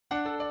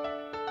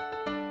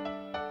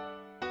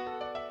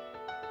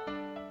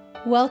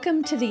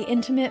Welcome to the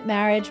Intimate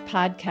Marriage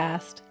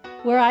Podcast,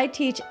 where I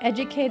teach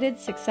educated,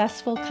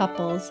 successful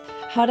couples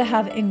how to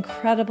have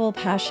incredible,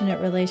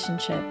 passionate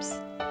relationships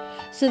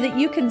so that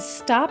you can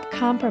stop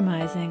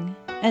compromising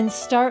and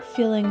start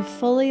feeling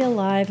fully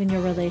alive in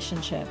your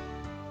relationship.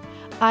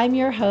 I'm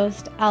your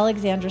host,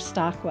 Alexandra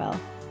Stockwell,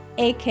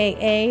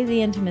 aka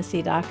the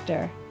Intimacy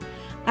Doctor.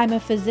 I'm a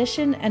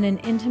physician and an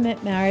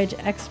intimate marriage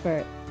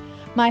expert.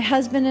 My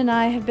husband and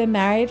I have been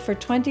married for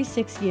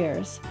 26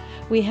 years.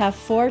 We have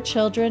 4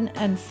 children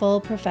and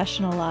full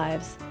professional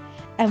lives,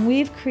 and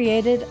we've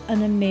created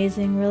an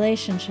amazing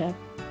relationship.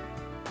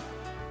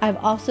 I've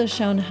also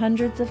shown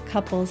hundreds of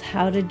couples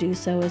how to do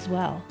so as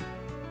well.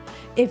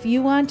 If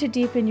you want to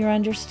deepen your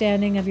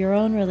understanding of your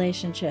own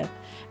relationship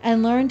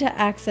and learn to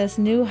access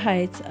new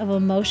heights of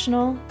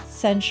emotional,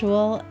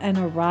 sensual, and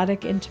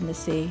erotic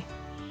intimacy,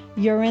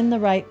 you're in the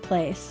right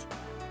place.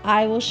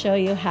 I will show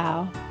you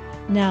how.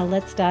 Now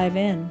let's dive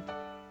in.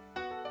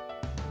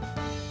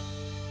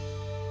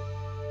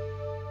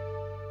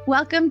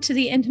 Welcome to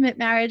the Intimate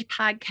Marriage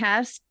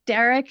Podcast,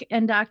 Derick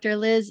and Dr.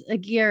 Liz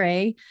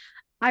Aguirre.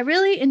 I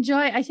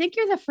think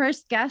you're the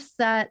first guest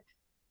that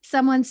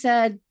someone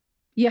said,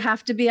 you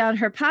have to be on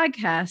her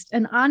podcast.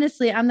 And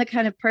honestly, I'm the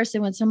kind of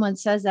person when someone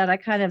says that, I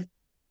kind of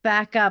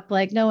back up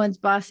like no one's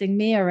bossing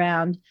me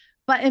around.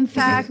 But in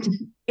fact,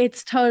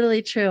 it's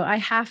totally true. I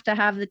have to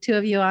have the two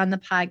of you on the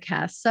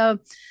podcast. So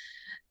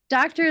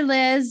Dr.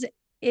 Liz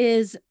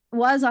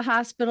was a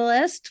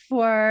hospitalist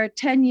for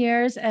 10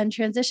 years and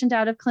transitioned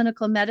out of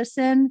clinical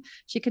medicine.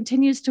 She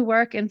continues to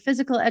work in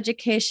physical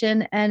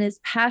education and is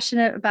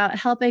passionate about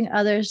helping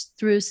others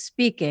through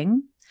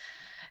speaking.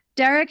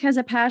 Derick has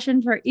a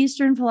passion for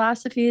Eastern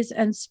philosophies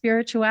and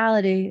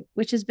spirituality,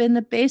 which has been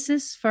the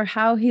basis for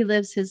how he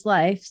lives his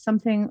life,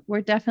 something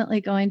we're definitely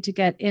going to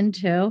get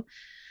into.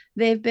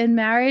 They've been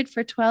married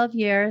for 12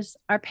 years,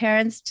 are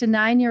parents to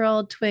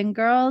 9-year-old twin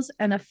girls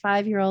and a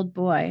 5-year-old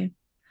boy.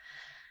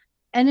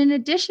 And in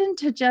addition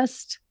to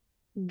just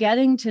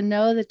getting to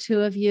know the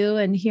two of you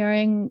and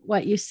hearing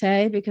what you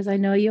say, because I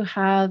know you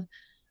have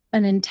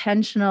an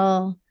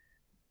intentional,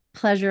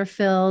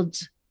 pleasure-filled,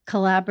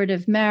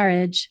 collaborative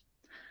marriage,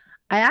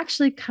 I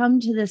actually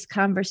come to this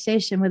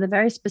conversation with a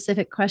very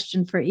specific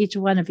question for each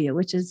one of you,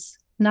 which is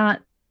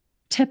not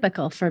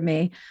typical for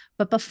me.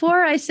 But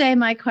before I say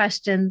my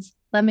questions,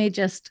 let me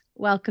just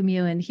welcome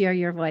you and hear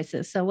your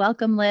voices. So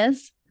welcome,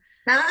 Liz.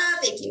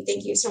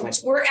 Thank you so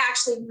much. We're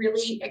actually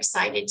really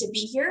excited to be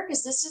here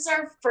because this is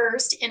our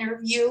first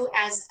interview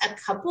as a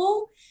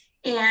couple.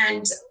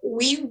 And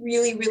we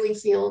really, really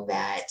feel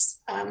that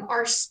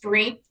our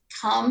strength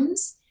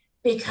comes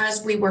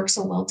because we work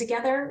so well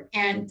together.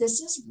 And this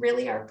is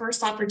really our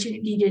first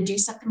opportunity to do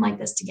something like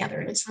this together.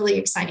 And it's really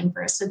exciting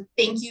for us. So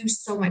thank you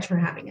so much for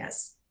having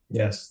us.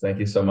 Yes, thank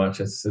you so much.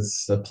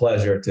 It's a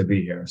pleasure to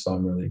be here. So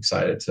I'm really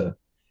excited to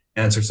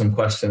answer some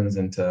questions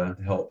and to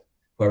help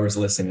whoever's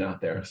listening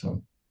out there.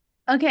 So,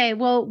 okay,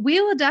 well,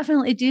 we will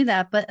definitely do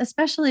that. But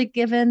especially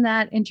given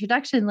that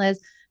introduction, Liz,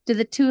 do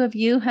the two of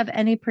you have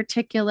any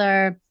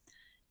particular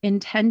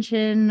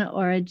intention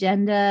or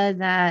agenda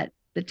that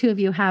the two of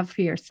you have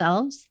for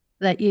yourselves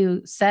that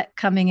you set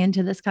coming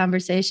into this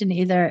conversation,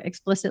 either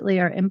explicitly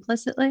or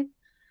implicitly?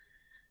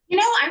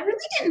 I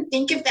really didn't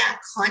think of that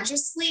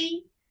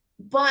consciously,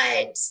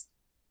 but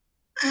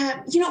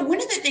one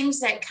of the things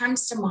that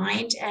comes to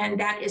mind, and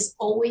that is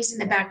always in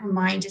the back of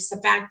my mind, is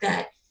the fact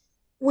that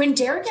when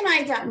Derick and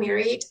I got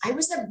married, I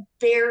was a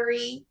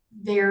very,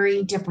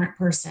 very different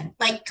person,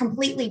 like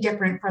completely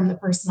different from the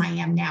person I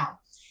am now.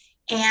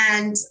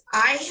 And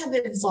I have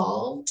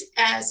evolved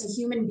as a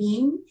human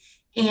being,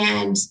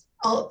 and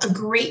a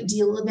great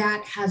deal of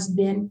that has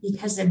been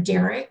because of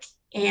Derick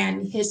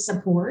and his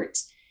support.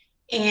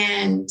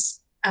 And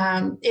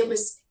it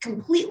was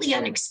completely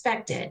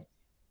unexpected.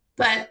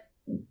 But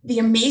the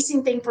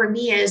amazing thing for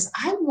me is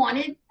I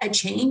wanted a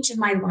change in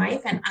my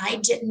life and I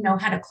didn't know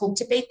how to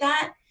cultivate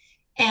that.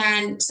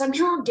 And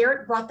somehow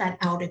Derick brought that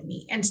out of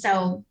me. And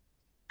so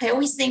I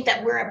always think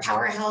that we're a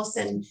powerhouse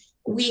and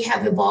we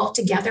have evolved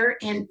together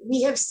and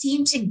we have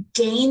seemed to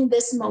gain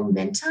this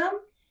momentum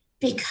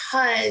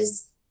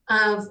because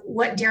of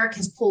what Derick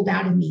has pulled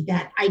out of me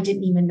that I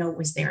didn't even know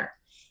was there.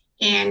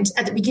 And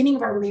at the beginning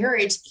of our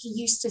marriage, he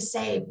used to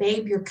say,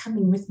 babe, you're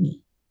coming with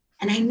me.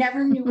 And I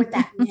never knew what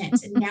that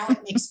meant. And now it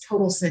makes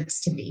total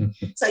sense to me.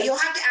 So you'll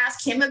have to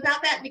ask him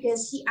about that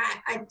because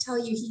I tell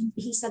you,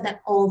 he said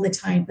that all the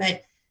time.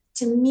 But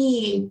to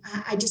me,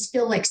 I just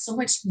feel like so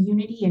much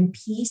unity and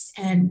peace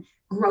and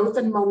growth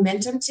and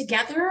momentum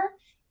together.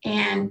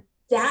 And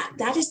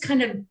that is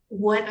kind of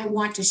what I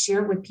want to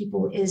share with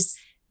people is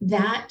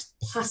that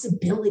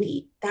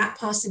possibility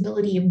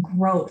of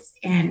growth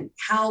and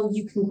how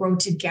you can grow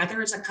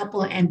together as a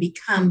couple and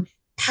become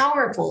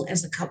powerful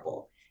as a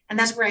couple. And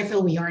that's where I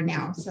feel we are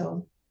now.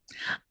 So,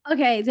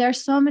 okay, there are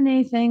so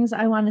many things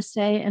I want to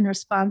say in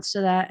response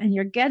to that. And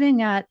you're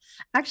getting at,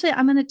 actually,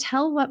 I'm going to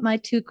tell what my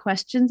 2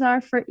 questions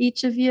are for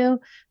each of you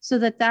so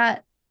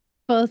that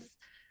both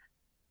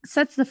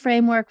sets the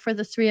framework for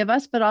the 3 of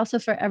us, but also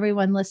for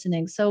everyone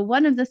listening. So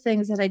one of the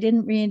things that I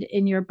didn't read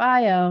in your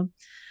bio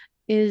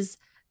is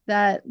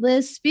that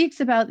Liz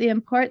speaks about the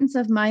importance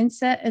of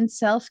mindset and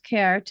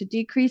self-care to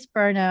decrease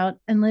burnout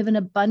and live an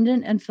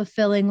abundant and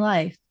fulfilling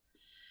life.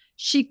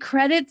 She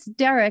credits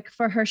Derick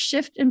for her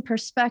shift in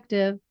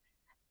perspective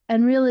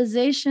and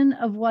realization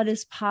of what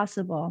is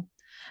possible.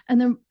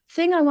 And the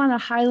thing I want to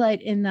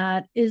highlight in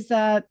that is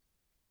that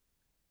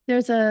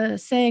there's a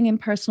saying in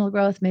personal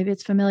growth, maybe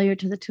it's familiar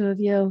to the two of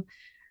you.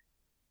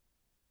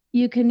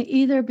 You can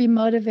either be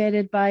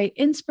motivated by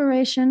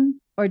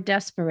inspiration or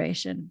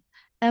desperation.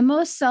 And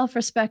most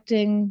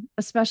self-respecting,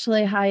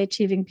 especially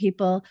high-achieving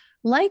people,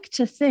 like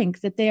to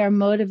think that they are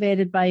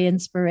motivated by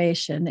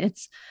inspiration.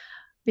 It's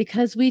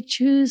because we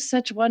choose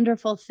such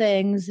wonderful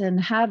things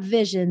and have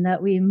vision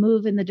that we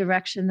move in the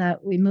direction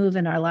that we move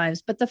in our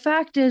lives. But the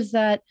fact is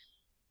that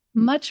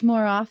much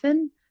more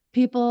often,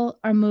 people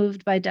are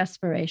moved by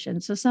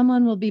desperation. So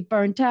someone will be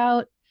burnt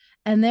out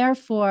and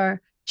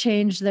therefore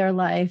change their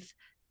life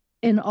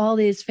in all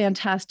these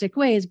fantastic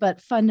ways.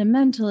 But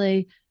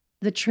fundamentally,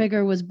 the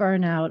trigger was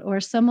burnout,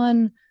 or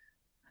someone,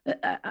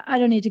 I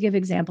don't need to give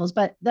examples,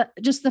 but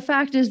just the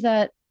fact is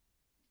that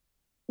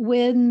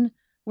when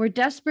we're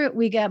desperate,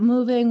 we get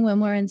moving. When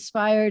we're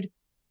inspired,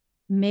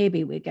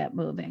 maybe we get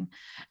moving.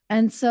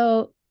 And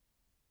so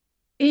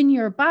in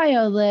your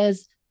bio,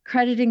 Liz,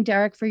 crediting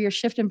Derick for your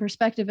shift in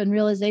perspective and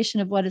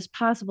realization of what is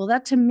possible,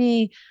 that to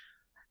me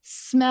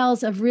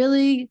smells of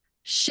really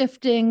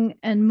shifting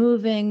and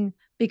moving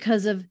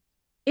because of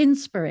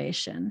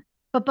inspiration.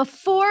 But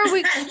before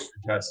we...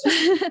 What do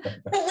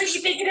you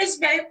think it is,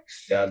 babe?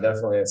 Yeah,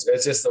 definitely.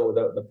 It's just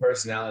the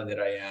personality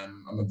that I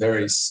am. I'm a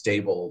very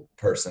stable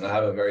person. I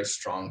have a very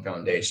strong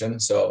foundation.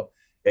 So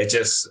I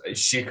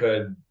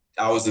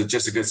was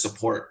just a good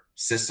support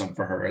system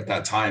for her at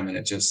that time. And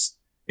it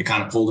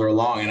kind of pulled her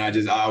along. And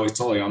I always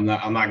told her, I'm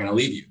not going to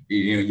leave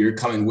you. You're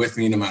coming with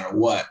me no matter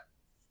what.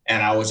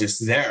 And I was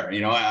just there. I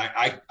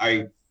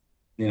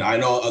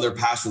know other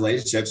past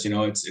relationships,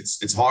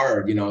 it's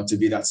hard, to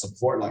be that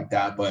support like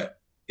that. But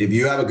if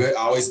you have I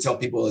always tell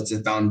people it's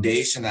a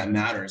foundation that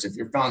matters. If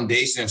your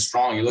foundation is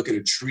strong, you look at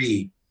a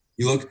tree,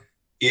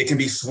 it can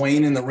be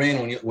swaying in the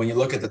wind when you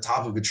look at the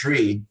top of a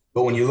tree,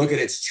 but when you look at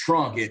its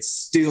trunk, it's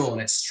still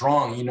and it's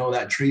strong.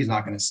 That tree is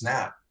not going to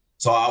snap.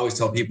 So I always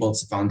tell people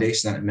it's a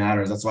foundation that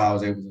matters. That's why I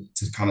was able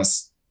to kind of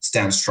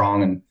stand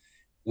strong and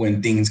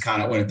when things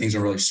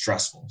are really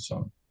stressful.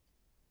 So.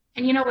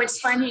 And it's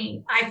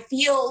funny. I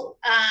feel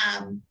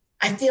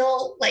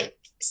like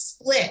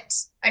split.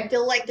 I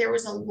feel like there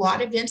was a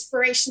lot of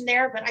inspiration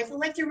there, but I feel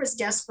like there was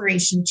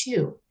desperation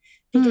too,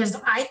 because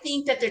I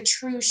think that the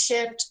true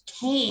shift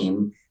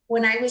came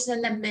when I was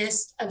in the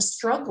midst of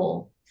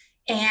struggle,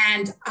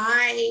 and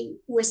I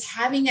was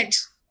having a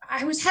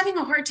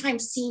hard time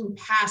seeing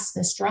past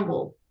the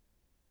struggle.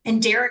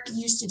 And Derick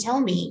used to tell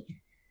me,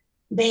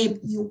 babe,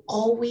 you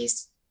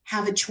always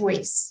have a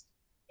choice.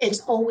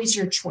 It's always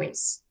your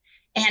choice.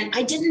 And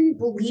I didn't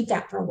believe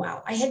that for a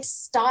while. I had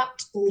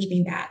stopped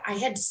believing that. I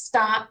had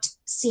stopped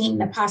seeing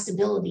the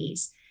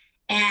possibilities.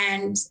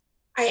 And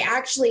I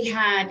actually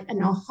had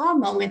an aha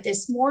moment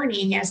this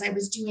morning as I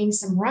was doing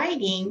some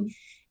writing.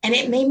 And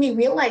it made me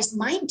realize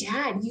my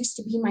dad used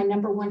to be my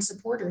number one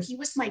supporter. He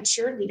was my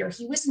cheerleader.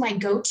 He was my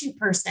go-to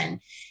person.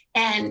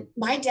 And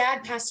my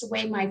dad passed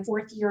away my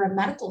fourth year of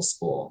medical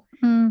school.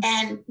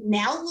 And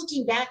now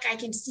looking back, I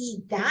can see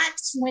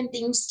that's when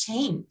things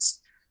changed.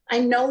 I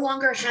no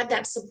longer had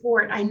that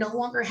support. I no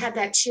longer had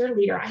that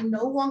cheerleader. I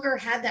no longer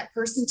had that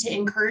person to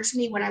encourage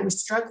me when I was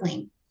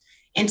struggling.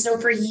 And so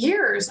for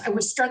years, I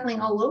was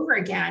struggling all over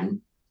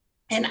again.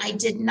 And I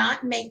did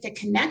not make the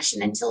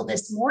connection until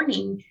this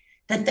morning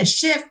that the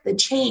shift, the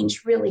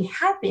change really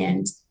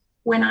happened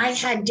when I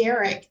had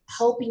Derick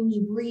helping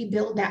me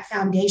rebuild that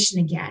foundation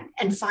again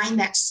and find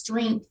that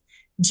strength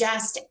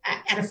just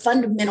at a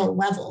fundamental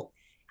level.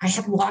 I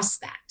had lost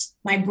that.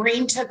 My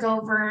brain took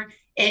over.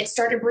 It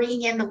started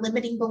bringing in the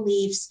limiting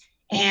beliefs,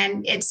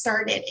 and I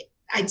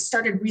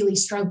started really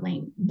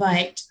struggling,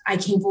 but I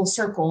came full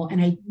circle. And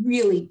I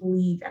really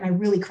believe, and I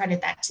really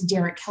credit that to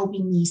Derick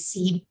helping me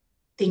see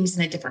things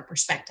in a different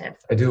perspective.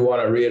 I do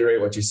want to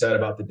reiterate what you said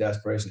about the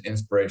desperation,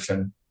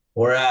 inspiration.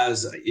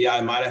 Whereas,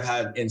 I might have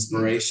had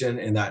inspiration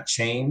in that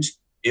change.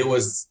 It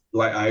was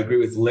like, I agree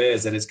with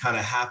Liz that it's kind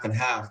of half and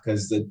half,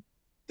 because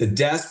the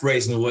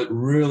desperation was what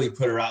really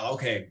put her out.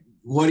 Okay,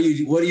 what are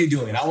you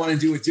doing? I want to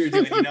do what you're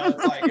doing.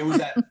 It's like, it was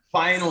that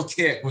final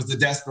kick was the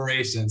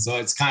desperation. So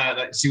it's kind of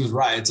that she was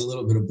right. It's a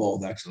little bit of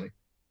both, actually.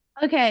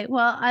 Okay.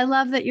 Well, I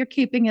love that you're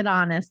keeping it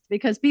honest,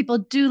 because people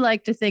do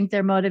like to think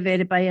they're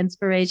motivated by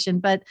inspiration,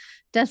 but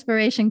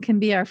desperation can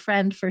be our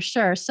friend for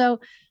sure. So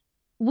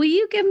will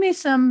you give me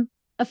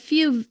a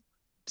few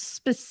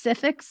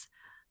specifics?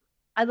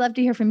 I'd love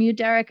to hear from you,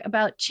 Derick,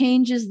 about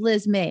changes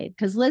Liz made,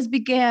 because Liz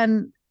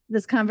began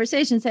this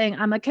conversation saying,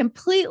 I'm a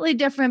completely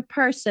different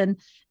person.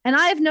 And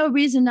I have no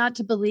reason not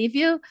to believe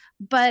you,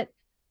 but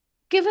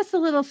give us a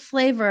little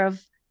flavor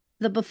of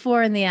the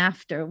before and the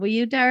after. Will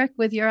you, Derick,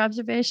 with your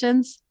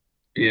observations?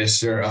 Yeah,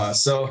 sure.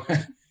 So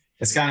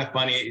it's kind of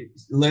funny.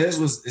 Liz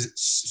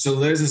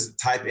is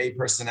type A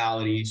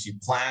personality. She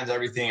plans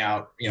everything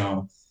out,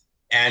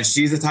 And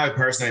she's the type of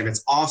person, if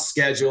it's off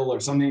schedule or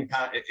something,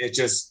 it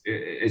just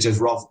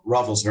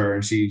ruffles her,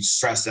 and she's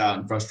stressed out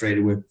and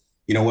frustrated with,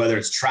 whether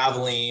it's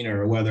traveling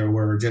or whether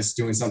we're just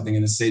doing something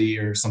in the city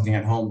or something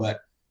at home.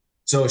 But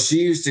so she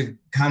used to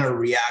kind of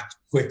react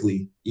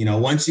quickly.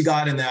 Once she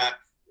got in that,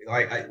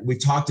 we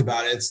talked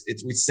about it,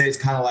 we'd say it's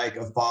kind of like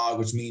a fog,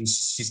 which means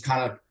she's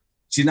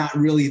not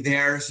really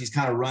there. She's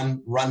kind of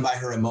run by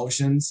her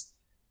emotions.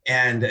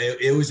 And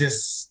it was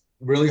just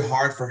really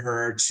hard for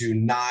her to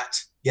not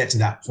get to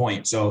that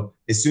point. So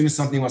as soon as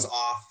something was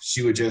off,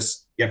 she would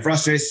just get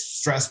frustrated,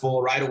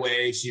 stressful right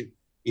away. She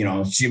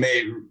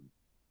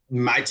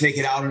might take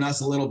it out on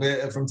us a little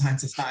bit from time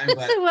to time.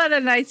 But what a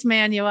nice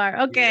man you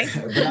are. Okay.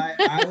 Yeah,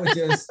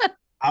 but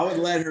I would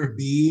let her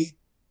be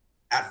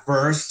at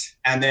first.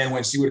 And then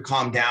when she would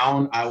calm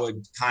down, I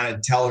would kind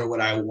of tell her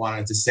what I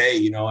wanted to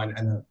say,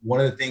 and one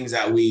of the things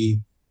that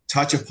we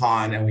touch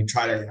upon and we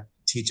try to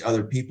teach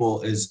other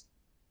people is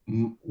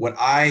what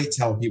I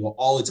tell people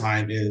all the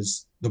time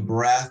is the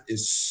breath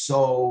is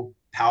so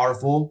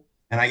powerful.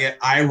 And I get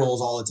eye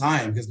rolls all the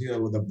time because,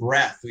 with the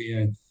breath,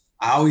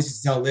 I always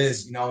just tell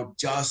Liz,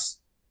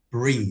 just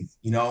breathe,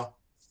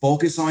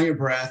 focus on your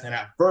breath. And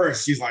at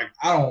first she's like,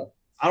 I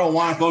don't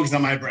want to focus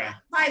on my breath.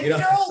 My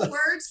literal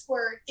words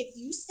were, if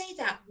you say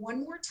that one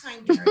more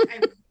time,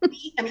 Derick,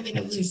 I'm going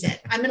to lose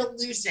it. I'm going to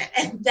lose it.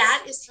 And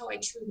that is how I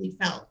truly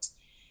felt.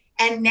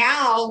 And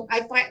now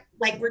I find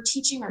like we're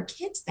teaching our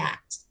kids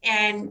that,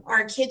 and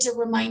our kids are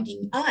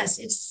reminding us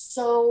it's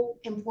so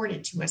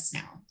important to us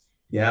now.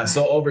 Yeah.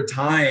 So over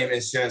time,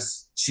 it's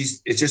just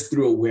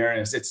through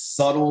awareness. It's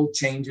subtle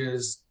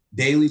changes,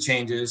 daily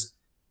changes.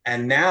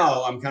 And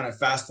now I'm kind of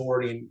fast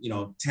forwarding,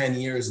 10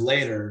 years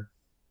later.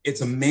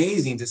 It's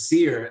amazing to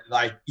see her.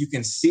 Like you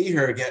can see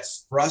her get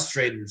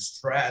frustrated or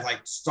stressed,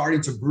 like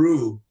starting to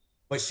brew,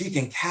 but she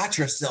can catch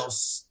herself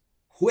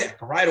quick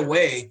right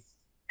away.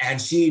 And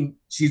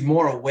she's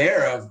more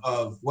aware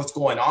of what's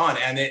going on,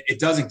 and it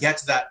doesn't get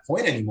to that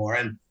point anymore.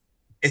 And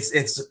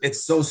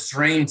it's so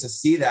strange to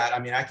see that. I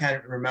mean, I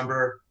can't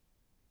remember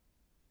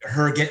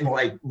her getting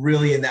like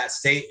really in that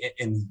state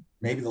in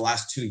maybe the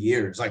last 2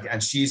 years. Like,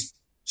 and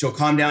she'll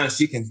calm down and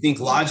she can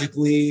think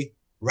logically,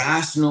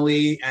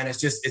 rationally, and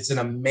it's an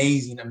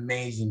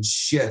amazing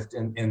shift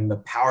in the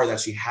power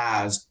that she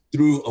has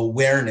through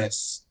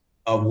awareness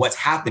of what's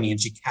happening, and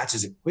she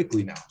catches it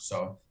quickly now.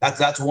 So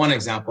that's one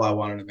example I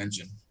wanted to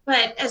mention.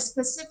 But a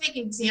specific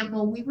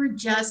example, we were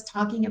just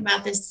talking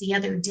about this the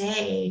other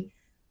day,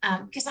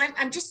 because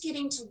I'm just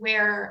getting to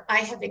where I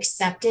have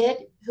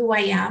accepted who I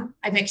am.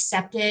 I've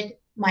accepted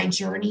my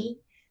journey.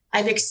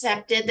 I've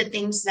accepted the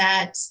things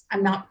that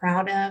I'm not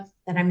proud of,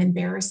 that I'm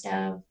embarrassed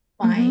of,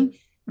 by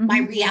my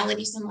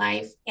realities in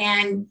life.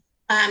 And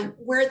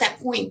we're at that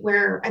point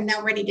where I'm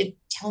now ready to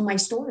tell my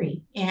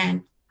story,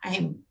 and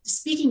I'm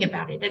speaking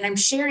about it and I'm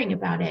sharing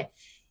about it.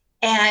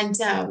 And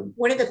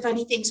one of the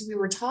funny things we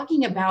were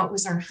talking about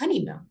was our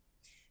honeymoon.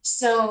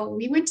 So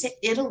we went to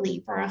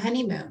Italy for our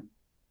honeymoon.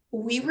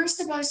 We were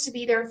supposed to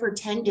be there for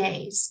 10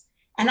 days.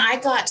 And I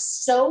got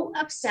so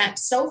upset,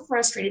 so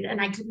frustrated, and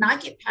I could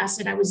not get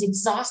past it. I was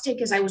exhausted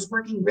because I was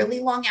working really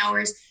long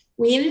hours.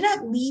 We ended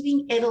up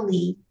leaving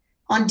Italy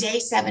on day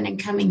 7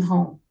 and coming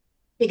home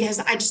because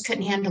I just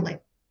couldn't handle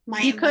it.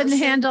 You couldn't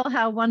handle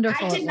how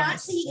wonderful it was. I did not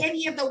see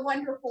any of the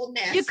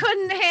wonderfulness. You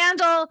couldn't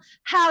handle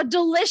how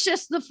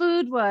delicious the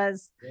food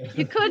was.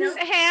 You couldn't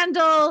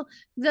handle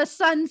the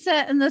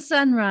sunset and the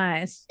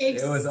sunrise.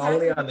 Exactly. It was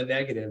only on the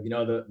negative,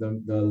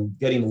 the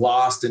getting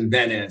lost in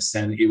Venice,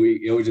 and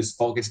it was just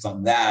focused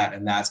on that,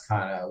 and that's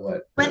kind of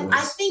what. But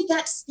I think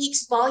that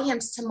speaks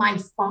volumes to my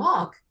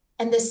fog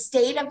and the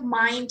state of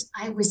mind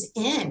I was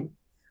in.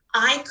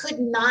 I could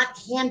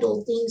not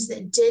handle things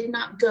that did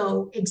not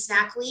go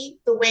exactly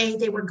the way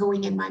they were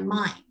going in my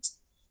mind.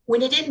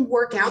 When it didn't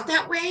work out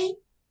that way,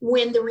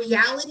 when the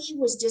reality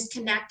was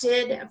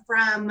disconnected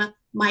from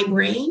my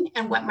brain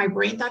and what my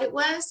brain thought it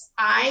was,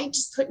 I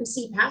just couldn't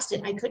see past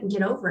it. I couldn't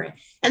get over it.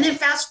 And then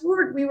fast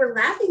forward, we were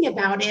laughing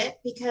about it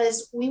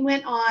because we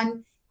went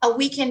on a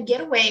weekend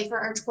getaway for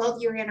our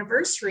 12-year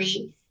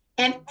anniversary,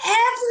 and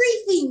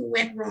everything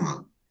went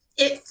wrong.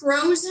 It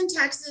froze in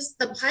Texas.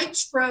 The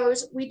pipes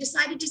froze. We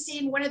decided to stay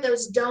in one of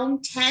those dome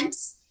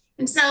tents.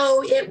 And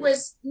so it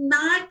was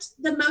not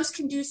the most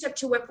conducive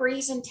to a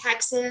freeze in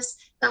Texas.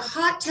 The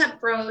hot tub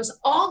froze.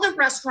 All the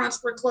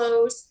restaurants were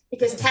closed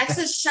because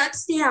Texas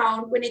shuts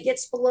down when it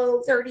gets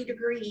below 30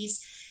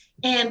 degrees.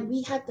 And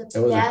we had the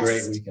best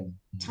great weekend.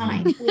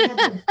 Time. We had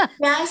the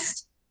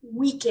best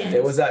weekend.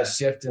 It was that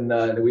shift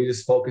we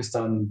just focused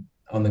on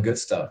the good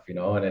stuff,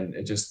 and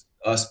it just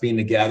us being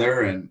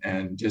together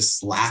and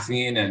just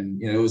laughing, and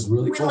it was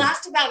really cool. We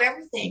laughed about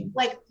everything,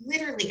 like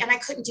literally, and I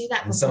couldn't do that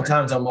before. And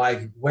sometimes I'm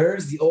like,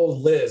 where's the old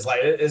Liz? Like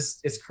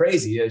it's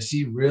crazy.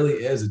 She really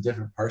is a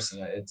different person.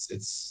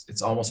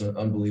 It's almost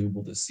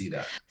unbelievable to see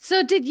that.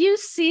 So did you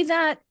see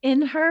that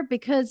in her?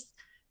 Because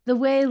the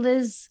way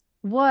Liz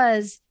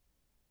was,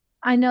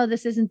 I know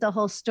this isn't the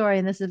whole story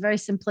and this is a very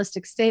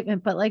simplistic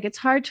statement, but like it's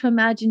hard to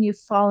imagine you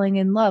falling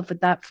in love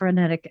with that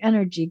frenetic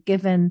energy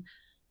given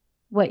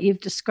what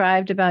you've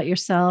described about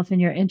yourself and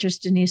your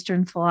interest in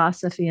Eastern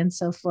philosophy and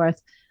so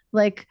forth.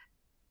 Like,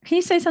 can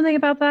you say something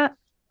about that?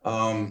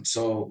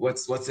 So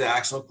what's the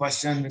actual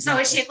question? So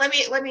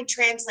let me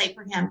translate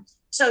for him.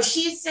 So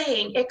she's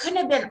saying it couldn't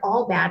have been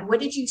all bad. What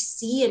did you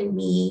see in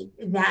me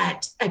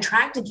that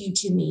attracted you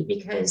to me?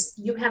 Because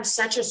you have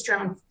such a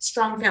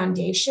strong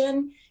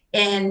foundation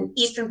in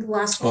Eastern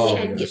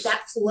philosophy, and yes,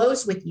 that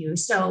flows with you.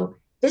 So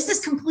this is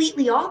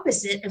completely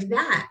opposite of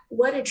that.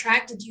 What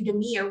attracted you to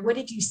me, or what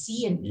did you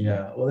see in me?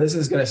 Yeah, well, this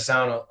is going to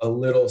sound a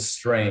little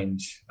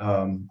strange.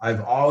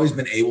 I've always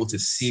been able to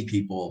see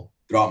people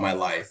throughout my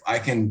life. I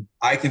can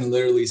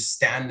literally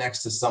stand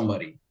next to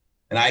somebody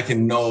and I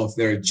can know if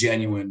they're a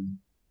genuine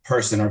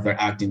person or if they're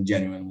acting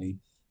genuinely.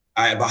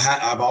 I've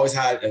always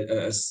had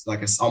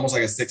almost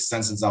like a sixth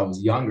sense since I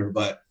was younger,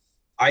 but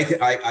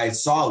I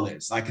saw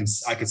this. I could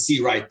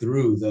see right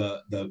through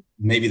the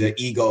maybe the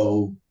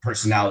ego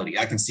personality.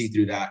 I can see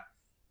through that.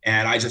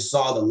 And I just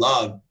saw the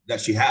love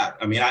that she had.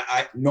 I mean,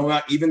 I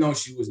know, even though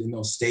she was in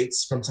those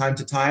states from time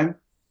to time,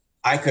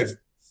 I could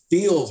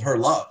feel her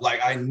love. Like,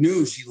 I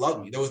knew she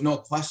loved me. There was no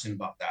question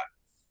about that.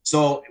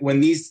 So when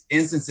these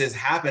instances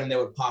happened, they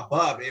would pop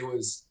up. It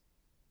was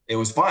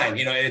fine.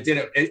 You know,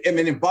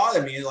 it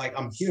bothered me. Like,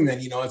 I'm human,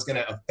 you know, it's going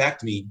to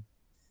affect me.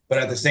 But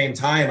at the same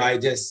time,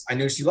 I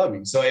knew she loved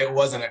me. So it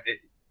wasn't,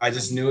 I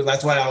just knew.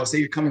 That's why I would say,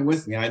 you're coming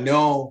with me. I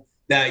know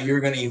that you're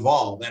going to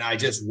evolve. And I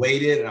just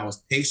waited and I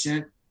was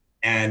patient.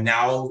 And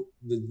now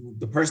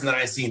the person that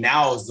I see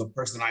now is the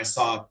person I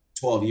saw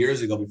 12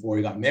 years ago before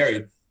we got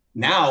married.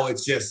 Now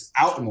it's just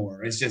out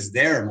more. It's just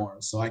there more.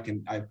 So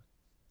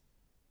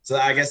so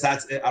I guess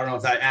that's it. I don't know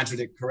if that answered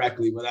it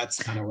correctly, but that's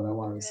kind of what I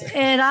wanted to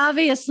say. It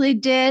obviously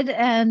did.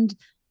 And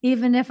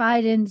even if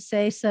I didn't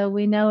say so,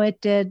 we know it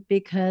did,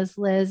 because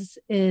Liz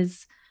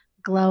is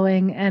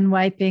glowing and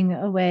wiping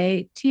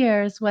away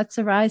tears. What's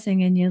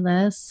arising in you,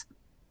 Liz?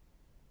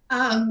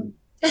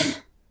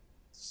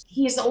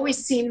 He's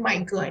always seen my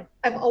good.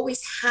 I've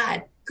always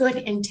had good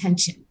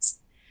intentions.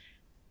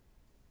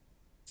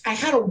 I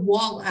had a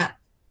wall up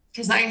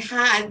because I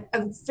had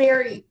a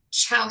very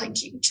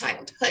challenging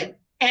childhood,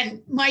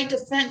 and my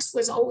defense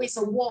was always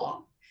a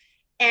wall.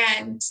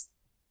 And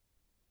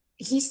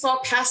he saw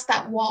past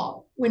that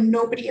wall when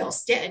nobody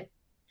else did.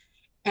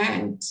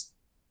 And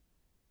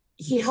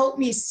he helped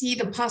me see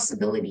the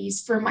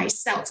possibilities for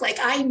myself. Like,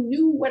 I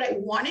knew what I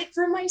wanted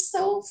for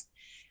myself,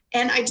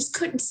 and I just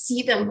couldn't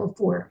see them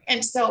before.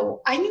 And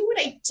so I knew what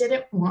I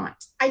didn't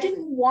want. I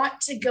didn't want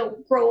to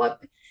grow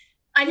up.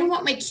 I didn't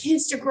want my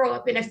kids to grow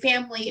up in a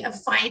family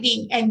of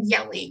fighting and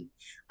yelling.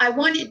 I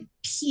wanted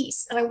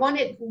peace and I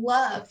wanted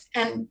love.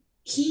 And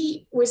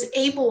he was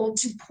able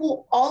to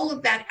pull all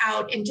of that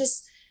out and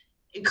just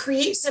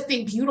create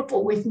something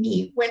beautiful with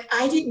me when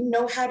I didn't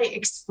know how to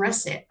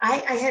express it. I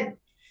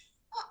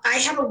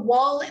had a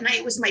wall, and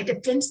it was my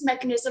defense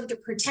mechanism to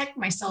protect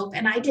myself,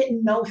 and I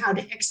didn't know how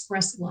to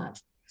express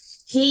love.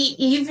 He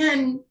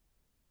even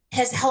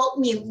has helped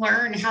me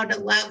learn how to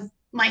love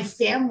my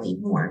family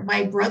more,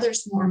 my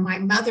brothers more, my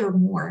mother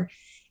more.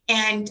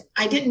 And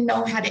I didn't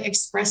know how to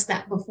express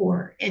that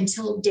before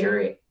until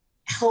Derick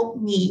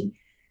helped me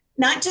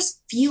not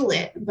just feel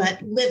it,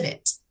 but live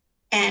it.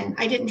 And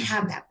I didn't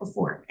have that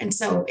before. And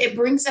so it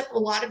brings up a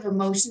lot of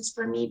emotions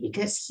for me,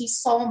 because he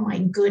saw my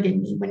good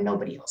in me when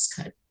nobody else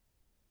could.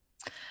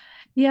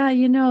 Yeah,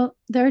 you know,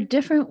 there are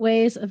different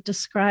ways of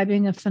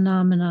describing a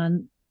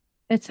phenomenon.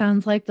 It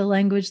sounds like the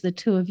language the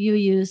two of you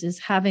use is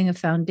having a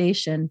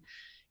foundation.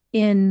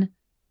 In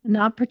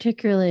not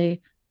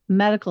particularly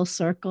medical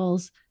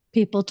circles,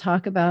 people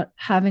talk about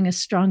having a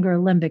stronger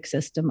limbic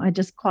system. I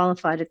just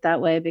qualified it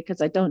that way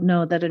because I don't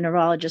know that a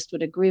neurologist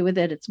would agree with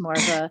it. It's more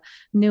of a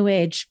new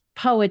age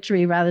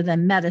poetry rather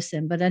than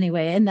medicine. But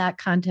anyway, in that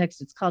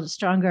context, it's called a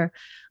stronger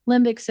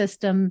limbic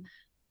system.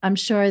 I'm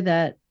sure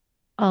that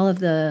all of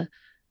the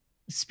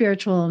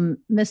spiritual and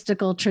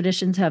mystical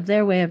traditions have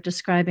their way of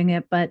describing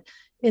it. But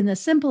in the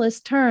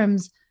simplest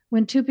terms,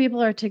 when two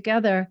people are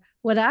together,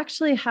 what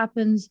actually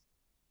happens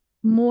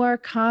more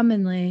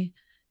commonly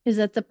is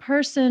that the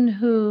person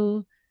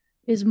who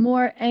is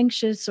more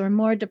anxious or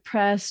more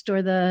depressed,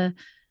 or the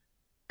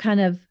kind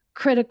of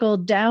critical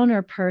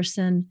downer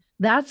person,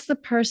 that's the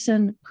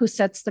person who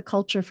sets the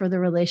culture for the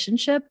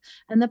relationship.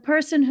 And the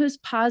person who's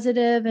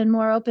positive and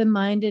more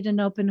open-minded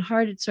and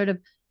open-hearted sort of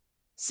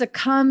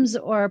succumbs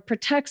or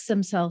protects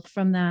themselves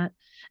from that.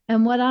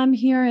 And what I'm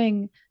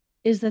hearing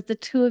is that the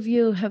two of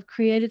you have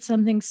created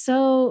something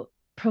so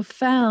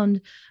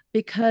profound,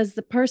 because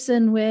the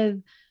person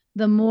with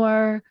the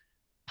more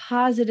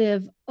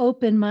positive,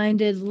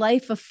 open-minded,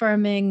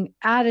 life-affirming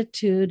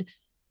attitude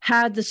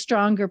had the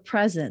stronger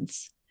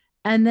presence.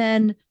 And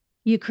then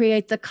you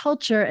create the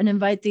culture and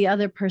invite the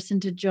other person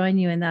to join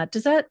you in that.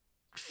 Does that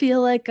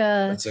feel like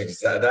a...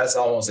 That's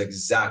almost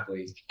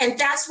exactly. And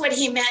that's what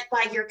he meant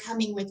by "you're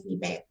coming with me,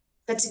 babe."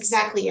 That's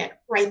exactly it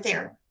right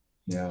there.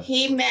 Yeah.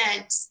 He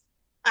meant,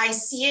 I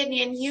see it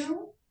in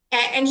you.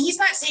 And he's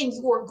not saying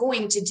you are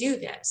going to do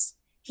this.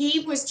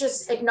 He was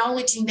just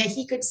acknowledging that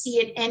he could see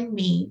it in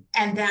me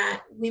and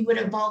that we would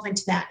evolve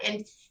into that.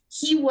 And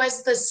he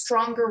was the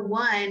stronger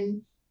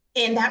one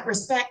in that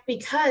respect,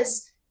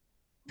 because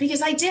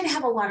I did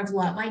have a lot of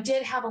love. I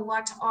did have a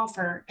lot to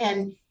offer,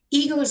 and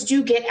egos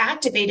do get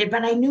activated,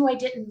 but I knew I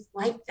didn't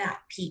like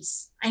that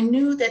piece. I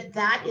knew that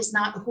that is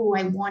not who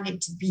I wanted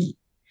to be.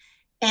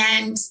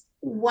 And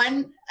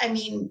God,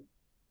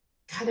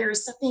 there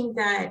was something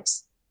that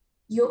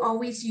you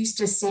always used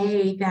to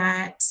say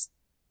that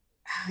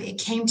it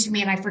came to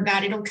me and I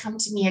forgot, it'll come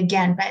to me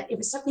again, but it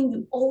was something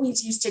you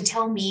always used to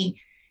tell me,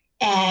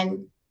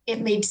 and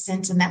it made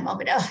sense in that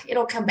moment. Oh,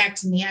 it'll come back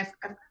to me.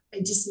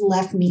 It just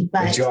left me.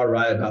 But you are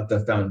right about the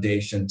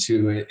foundation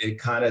too. It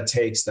kind of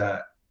takes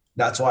that.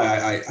 That's why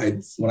I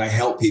when I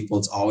help people,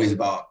 it's always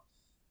about,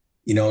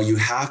 you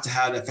have to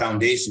have the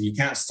foundation. You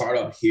can't start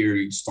up here.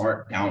 You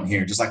start down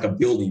here, just like a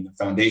building. The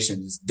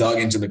foundation is dug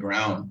into the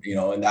ground,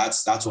 and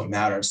that's what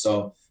matters.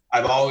 So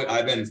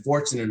I've been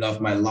fortunate enough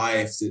in my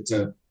life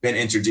to been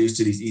introduced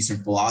to these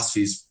Eastern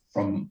philosophies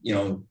from,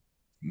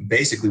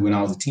 basically when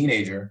I was a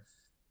teenager,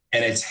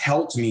 and it's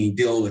helped me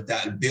deal with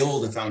that,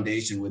 build a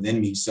foundation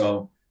within me.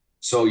 So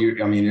you're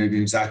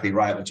exactly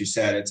right. What you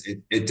said,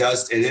 it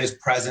is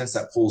presence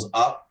that pulls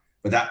up,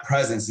 but that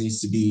presence needs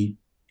to be,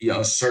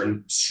 a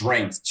certain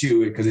strength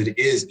too, because it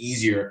is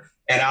easier.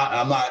 And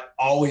I'm not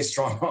always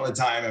strong all the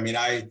time.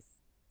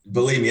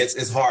 Believe me,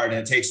 it's hard and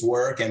it takes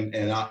work,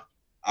 and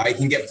I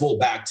can get pulled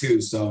back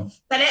too. So,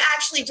 but it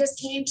actually just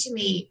came to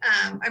me.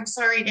 I'm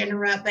sorry to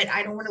interrupt, but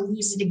I don't want to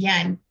lose it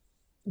again.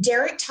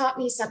 Derick taught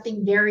me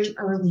something very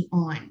early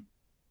on.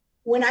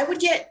 When I would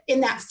get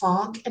in that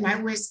fog and I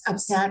was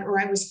upset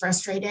or I was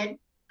frustrated,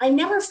 I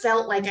never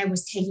felt like I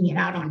was taking it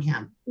out on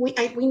him. We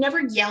never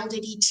yelled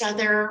at each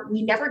other.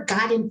 We never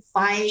got in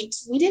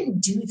fights. We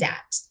didn't do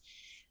that.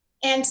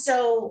 And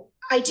so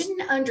I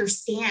didn't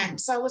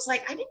understand. So I was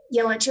like, I didn't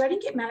yell at you. I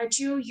didn't get mad at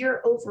you.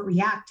 You're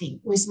overreacting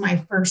was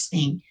my first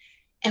thing.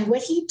 And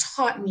what he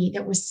taught me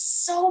that was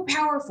so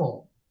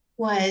powerful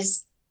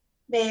was,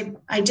 babe,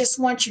 I just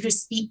want you to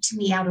speak to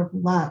me out of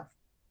love.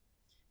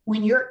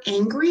 When you're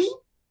angry,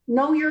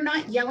 no, you're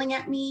not yelling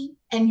at me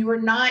and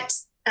you're not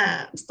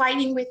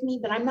fighting with me,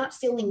 but I'm not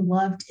feeling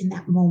loved in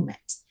that moment.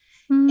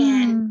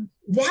 And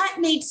that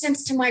made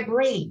sense to my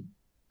brain.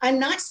 I'm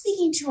not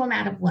speaking to him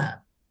out of love.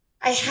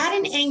 I had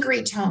an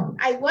angry tone.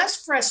 I was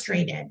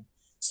frustrated.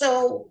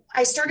 So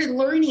I started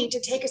learning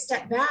to take a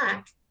step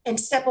back and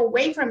step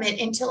away from it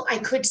until I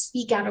could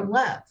speak out of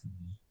love.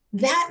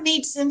 That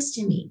made sense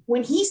to me.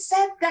 When he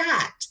said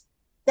that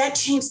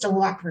changed a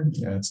lot for me.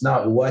 Yeah, it's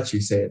not what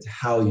you say, it's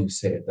how you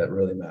say it that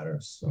really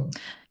matters. So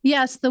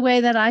yes, the way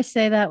that I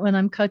say that when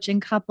I'm coaching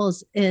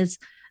couples is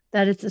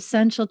that it's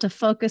essential to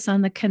focus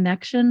on the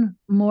connection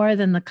more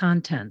than the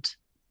content.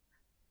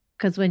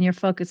 Because when your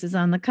focus is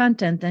on the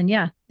content, then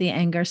the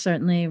anger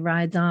certainly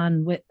rides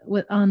on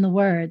on the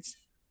words.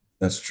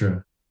 That's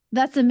true.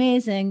 That's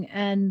amazing.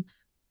 And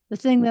the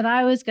thing that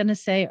I was going to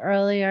say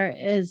earlier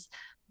is,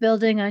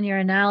 building on your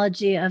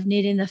analogy of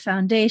needing the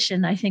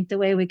foundation, I think the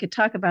way we could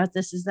talk about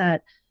this is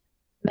that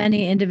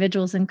many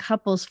individuals and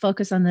couples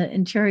focus on the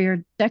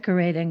interior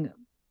decorating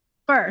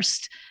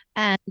first.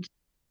 And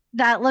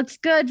that looks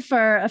good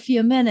for a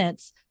few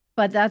minutes,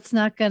 but that's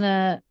not going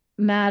to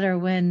matter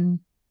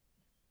when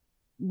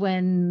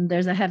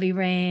there's a heavy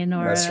rain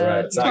or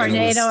a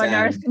tornado or an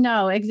earth.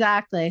 No,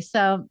 exactly.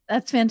 So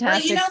that's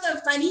fantastic. Well,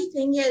 the funny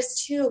thing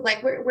is too,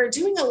 like we're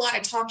doing a lot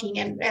of talking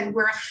and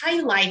we're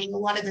highlighting a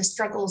lot of the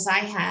struggles I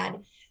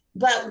had.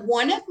 But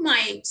one of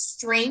my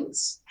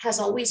strengths has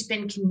always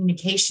been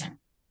communication.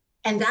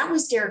 And that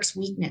was Derick's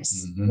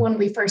weakness when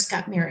we first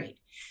got married.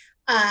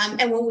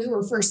 And when we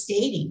were first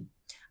dating,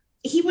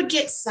 he would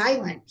get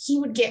silent. He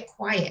would get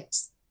quiet.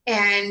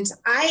 And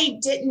I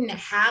didn't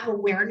have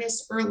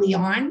awareness early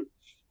on.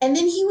 And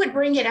then he would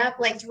bring it up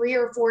like 3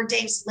 or 4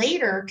 days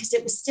later because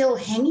it was still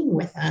hanging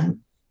with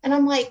him. And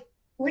I'm like,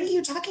 what are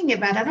you talking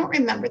about? I don't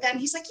remember that. And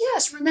he's like,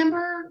 yes,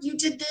 remember you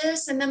did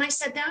this. And then I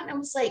said that. And I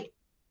was like,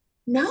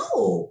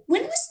 no,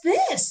 when was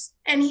this?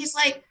 And he's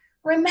like,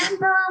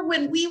 remember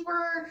when we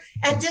were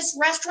at this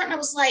restaurant? And I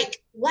was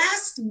like,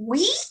 last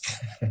week?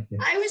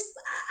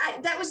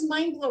 That was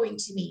mind blowing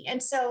to me.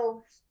 And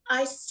so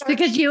I started.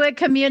 Because you had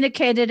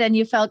communicated and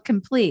you felt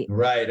complete.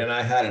 Right. And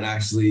I hadn't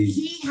actually.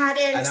 He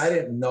hadn't. And I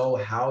didn't know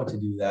how to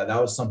do that.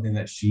 That was something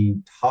that she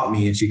taught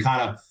me. And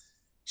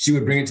she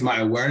would bring it to my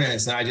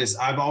awareness. And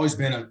I've always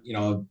been,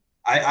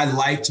 I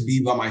like to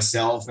be by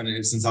myself.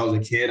 And since I was a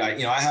kid,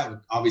 I have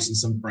obviously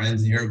some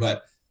friends here,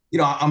 but,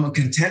 I'm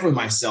content with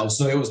myself.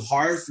 So it was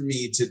hard for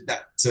me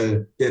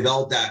to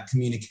develop that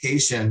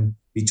communication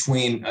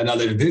between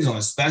another individual,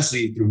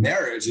 especially through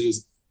marriage.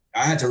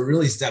 I had to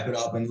really step it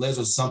up, and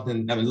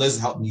Liz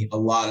helped me a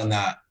lot in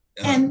that.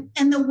 And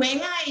the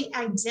way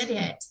I did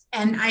it,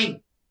 and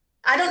I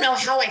don't know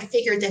how I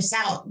figured this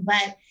out,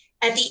 but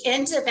at the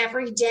end of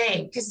every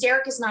day, because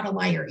Derick is not a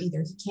liar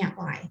either, he can't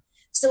lie.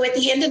 So at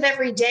the end of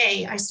every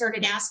day, I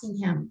started asking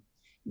him,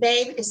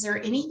 babe, is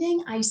there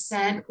anything I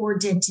said or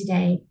did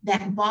today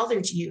that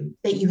bothered you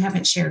that you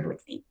haven't shared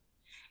with me?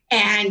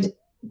 And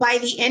by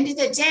the end of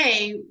the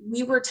day,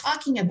 we were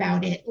talking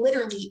about it,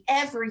 literally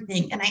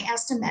everything. And I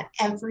asked him that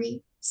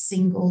every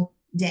single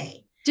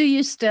day. Do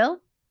you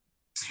still?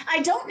 I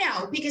don't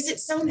know, because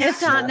it's so natural.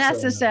 It's not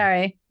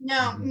necessary.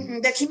 No,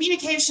 the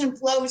communication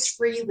flows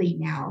freely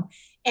now.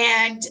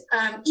 And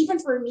even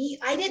for me,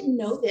 I didn't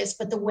know this,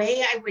 but the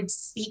way I would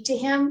speak to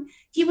him,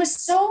 he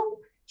was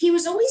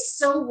always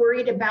so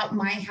worried about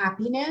my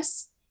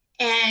happiness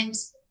and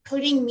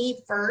putting me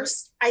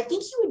first. I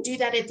think he would do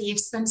that at the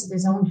expense of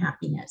his own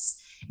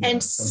happiness. Yeah,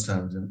 and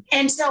sometimes.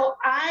 And so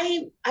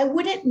I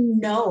wouldn't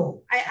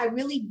know. I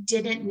really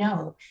didn't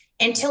know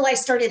until I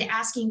started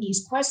asking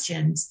these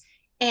questions.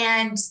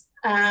 And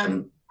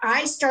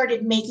I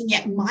started making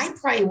it my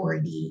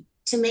priority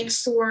to make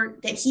sure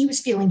that he was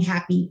feeling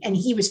happy and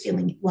he was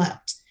feeling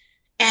loved.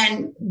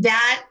 And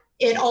that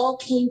it all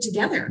came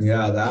together.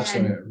 Yeah, that's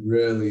when it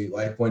really,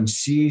 like when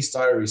she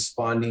started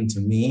responding to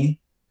me,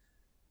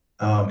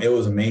 it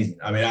was amazing.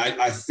 I mean,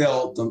 I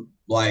felt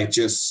like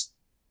just,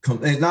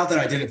 not that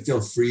I didn't feel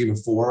free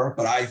before,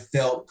 but I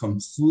felt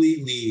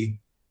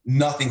completely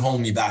nothing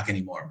holding me back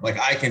anymore. Like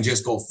I can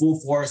just go full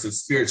force of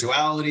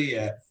spirituality,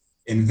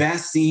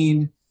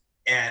 investing.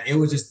 And it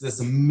was just this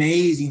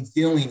amazing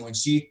feeling when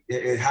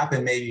it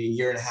happened maybe a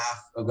year and a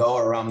half ago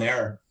or around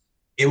there.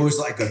 It was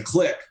like a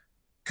click,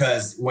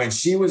 because when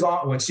she was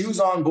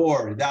on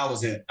board, that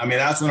was it. I mean,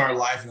 that's when our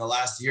life in the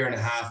last year and a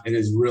half, it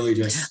is really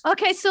just.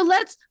 Okay. So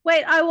let's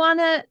wait. I want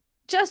to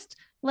just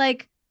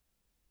like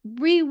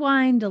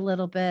rewind a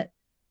little bit.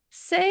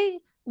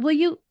 Will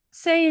you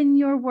say in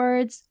your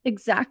words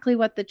exactly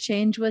what the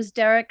change was,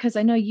 Derick? Because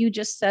I know you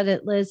just said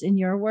it, Liz, in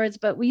your words,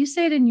 but will you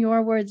say it in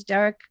your words,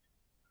 Derick?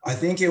 I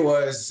think it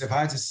was, if I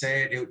had to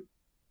say it,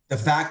 the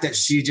fact that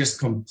she just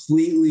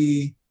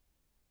completely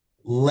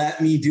let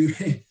me do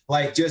it,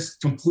 like just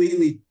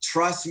completely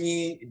trust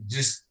me,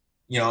 just,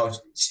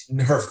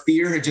 her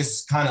fear had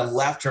just kind of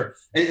left her.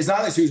 It's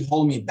not that she was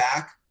holding me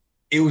back.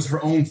 It was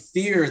her own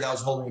fear that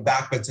was holding me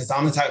back. But since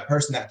I'm the type of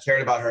person that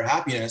cared about her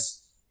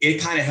happiness, it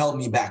kind of held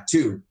me back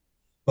too.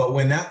 But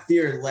when that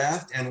fear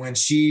left and when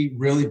she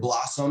really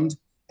blossomed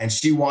and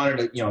she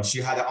wanted to,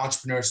 she had an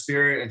entrepreneur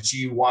spirit and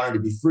she wanted to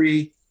be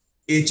free,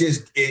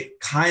 it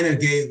kind of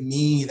gave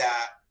me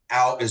that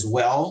out as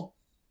well.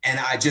 And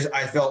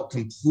I felt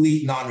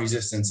complete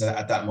non-resistance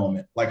at that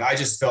moment. Like I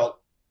just felt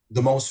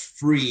the most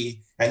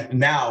free. And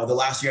now the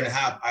last year and a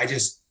half,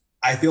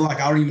 I feel like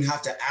I don't even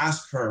have to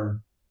ask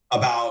her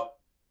about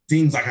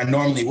things like I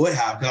normally would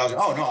have. Because I was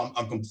like, oh no,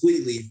 I'm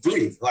completely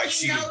free. Like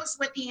she knows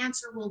what the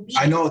answer will be.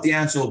 I know what the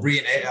answer will be.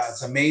 And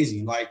it's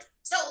amazing. Like,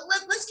 so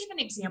let's give an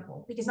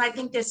example, because I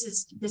think this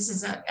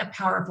is a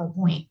powerful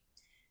point.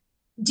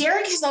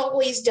 Derick has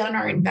always done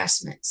our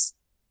investments.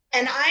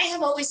 And I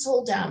have always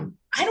told him,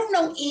 I don't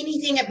know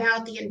anything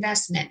about the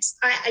investments.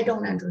 I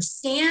don't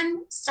understand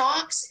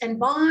stocks and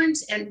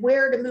bonds and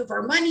where to move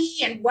our money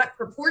and what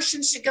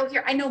proportions should go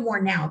here. I know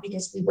more now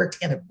because we work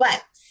together,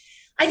 but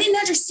I didn't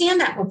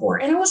understand that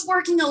before. And I was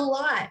working a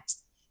lot.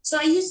 So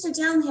I used to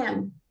tell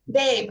him,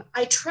 babe,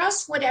 I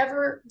trust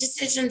whatever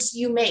decisions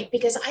you make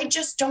because I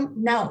just don't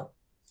know.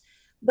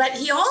 But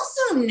he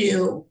also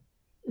knew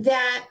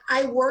that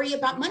I worry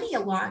about money a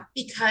lot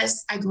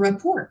because I grew up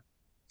poor.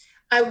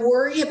 I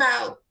worry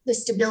about the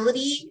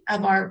stability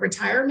of our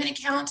retirement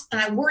account,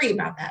 and I worry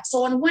about that.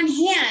 So on one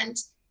hand,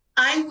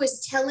 I was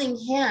telling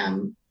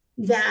him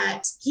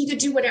that he could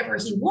do whatever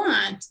he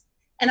wants.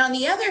 And on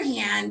the other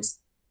hand,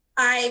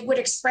 I would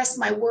express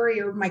my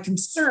worry or my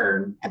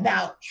concern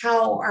about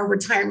how our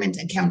retirement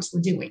accounts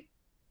were doing.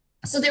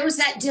 So there was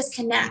that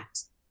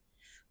disconnect.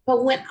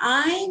 But when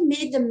I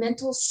made the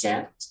mental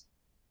shift,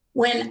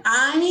 when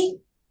I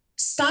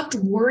stopped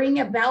worrying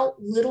about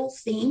little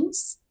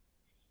things,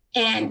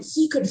 and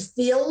he could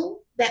feel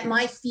that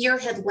my fear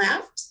had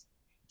left,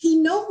 he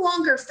no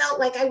longer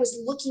felt like I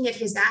was looking at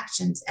his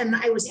actions and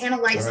I was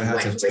analyzing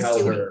what he was doing. I had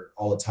to tell her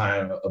all the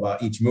time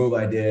about each move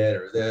I did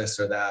or this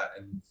or that.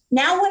 And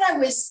now what I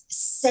was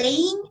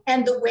saying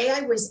and the way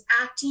I was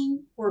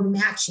acting were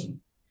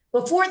matching.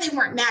 Before they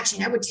weren't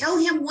matching. I would tell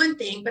him one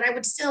thing, but I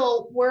would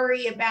still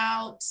worry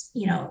about,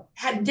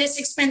 had this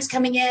expense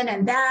coming in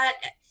and that.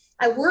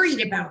 I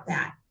worried about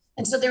that.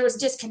 And so there was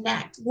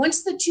disconnect.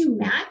 Once the two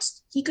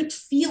matched, he could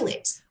feel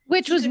it.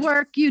 Which was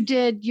work you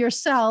did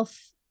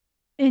yourself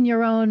in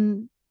your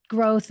own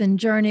growth and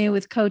journey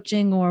with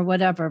coaching or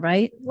whatever,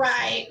 right?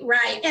 Right.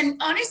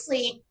 And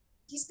honestly,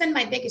 he's been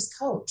my biggest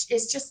coach.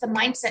 It's just the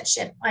mindset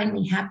shift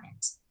finally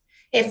happened.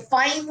 It's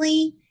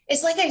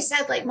like I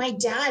said, like my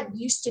dad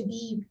used to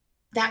be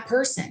that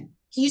person.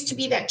 He used to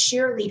be that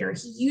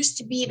cheerleader. He used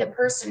to be the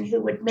person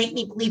who would make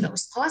me believe it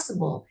was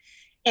possible.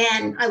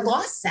 And I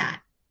lost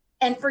that.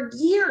 And for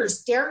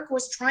years, Derick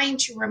was trying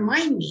to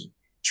remind me,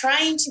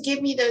 trying to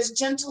give me those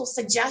gentle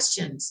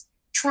suggestions,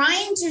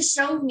 trying to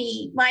show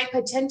me my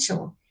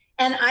potential.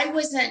 And I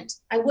wasn't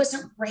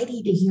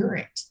ready to hear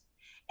it.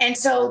 And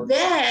so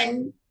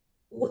then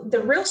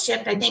the real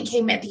shift, I think,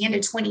 came at the end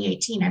of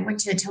 2018. I went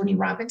to a Tony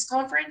Robbins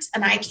conference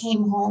and I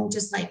came home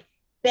just like,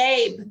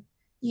 babe,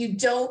 you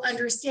don't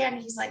understand.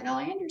 And he's like, no,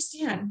 I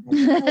understand. I've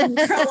been knowing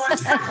you for a long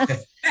time.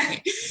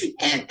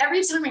 And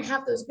every time I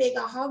have those big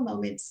aha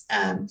moments,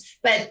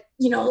 but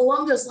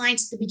along those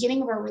lines, at the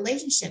beginning of our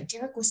relationship,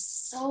 Derick was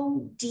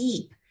so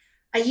deep.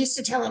 I used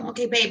to tell him,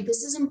 okay, babe,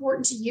 this is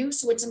important to you,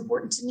 so it's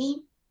important to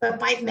me, but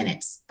 5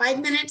 minutes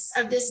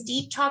of this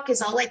deep talk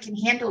is all I can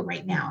handle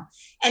right now.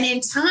 And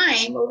in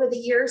time, over the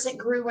years, it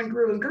grew and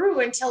grew and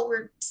grew until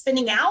we're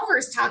spending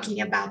hours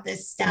talking about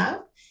this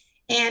stuff.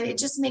 And it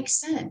just makes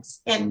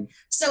sense. And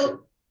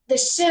so the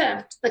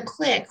shift, the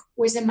click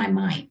was in my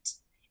mind.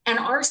 And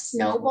our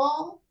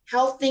snowball,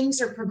 how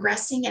things are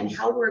progressing and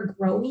how we're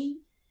growing,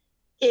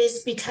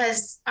 is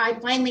because I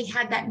finally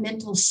had that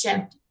mental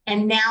shift.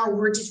 And now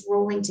we're just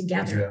rolling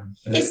together.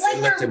 Yeah. It's like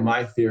it lifted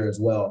my fear as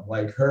well.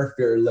 Like her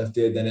fear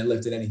lifted, then it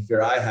lifted any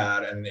fear I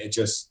had. And it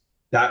just,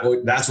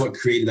 that's what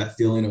created that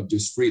feeling of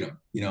just freedom.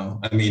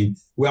 I mean,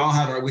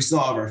 we still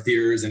have our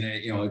fears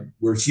and,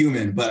 we're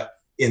human, but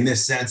in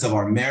this sense of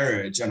our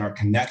marriage and our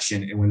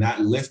connection, and when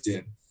that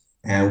lifted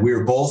and we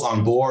were both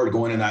on board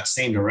going in that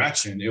same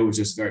direction, it was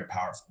just very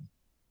powerful.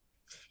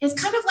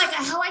 It's kind of like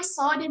how I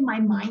saw it in my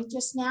mind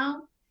just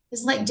now.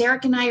 It's like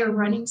Derick and I are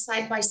running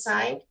side by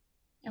side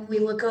and we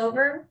look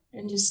over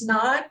and just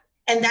nod.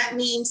 And that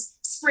means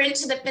sprint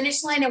to the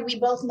finish line. And we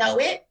both know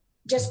it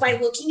just by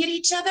looking at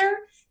each other.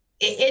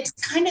 It's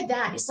kind of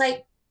that. It's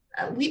like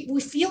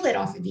we feel it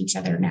off of each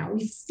other now.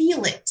 We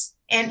feel it.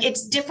 And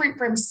it's different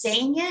from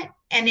saying it.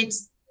 And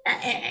it's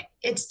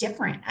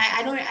different.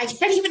 I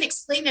can't even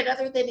explain it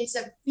other than it's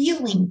a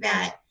feeling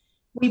that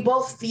we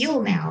both feel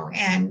now.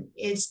 And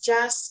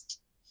it's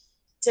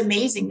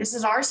amazing. This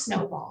is our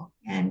snowball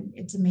and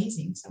it's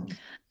amazing. So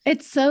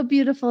it's so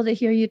beautiful to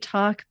hear you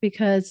talk,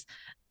 because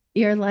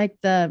you're like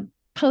the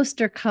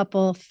poster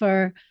couple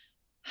for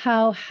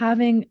how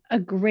having a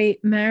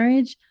great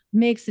marriage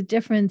makes a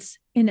difference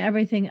in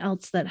everything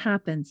else that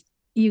happens.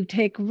 You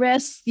take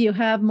risks, you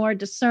have more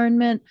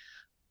discernment,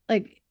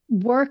 like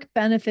work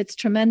benefits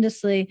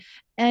tremendously.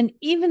 And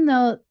even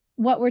though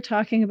what we're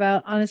talking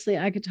about, honestly,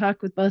 I could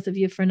talk with both of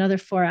you for another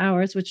 4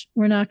 hours, which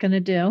we're not going to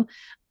do.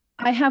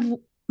 I have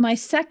my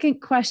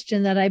second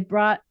question that I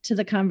brought to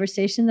the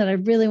conversation that I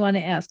really want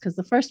to ask, because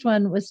the first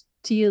one was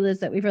to you, Liz,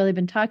 that we've really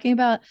been talking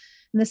about.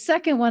 And the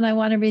second one, I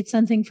want to read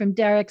something from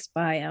Derick's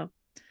bio.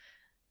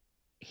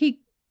 He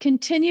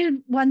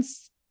continued,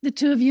 once the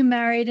two of you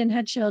married and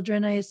had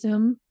children, I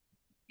assume,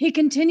 he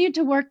continued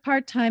to work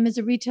part-time as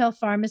a retail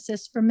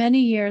pharmacist for many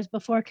years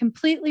before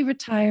completely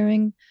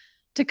retiring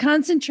to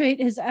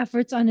concentrate his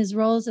efforts on his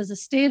roles as a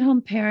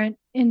stay-at-home parent,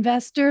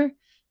 investor,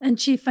 and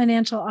chief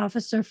financial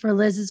officer for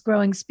Liz's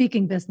growing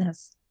speaking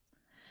business.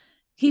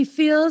 He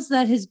feels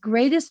that his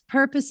greatest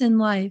purpose in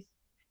life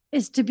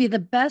is to be the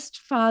best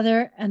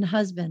father and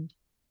husband.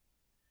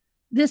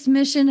 This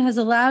mission has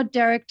allowed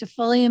Derick to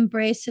fully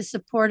embrace his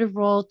supportive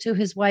role to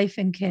his wife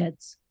and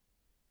kids.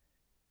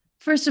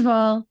 First of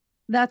all,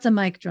 that's a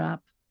mic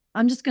drop.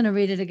 I'm just going to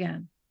read it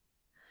again.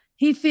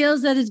 He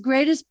feels that his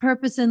greatest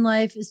purpose in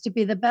life is to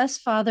be the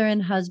best father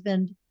and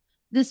husband.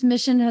 This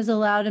mission has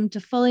allowed him to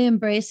fully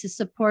embrace his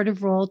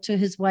supportive role to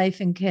his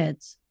wife and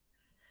kids.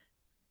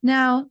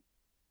 Now,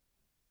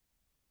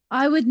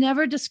 I would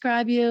never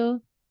describe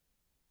you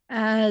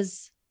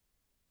as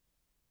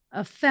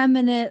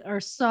effeminate or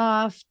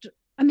soft.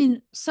 I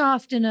mean,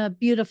 soft in a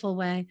beautiful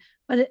way.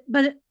 But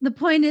the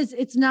point is,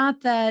 it's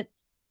not that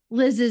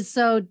Liz is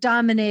so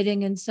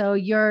dominating and so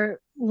you're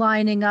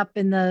lining up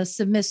in the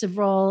submissive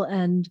role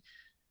and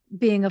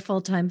being a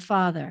full-time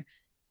father.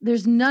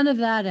 There's none of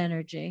that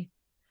energy.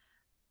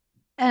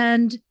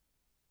 And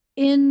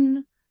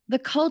in the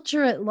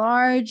culture at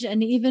large,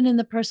 and even in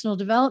the personal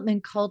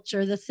development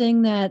culture, the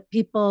thing that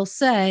people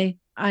say,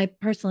 I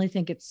personally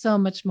think it's so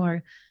much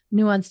more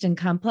nuanced and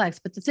complex,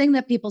 but the thing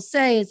that people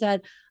say is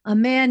that a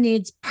man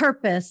needs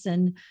purpose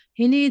and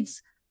he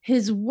needs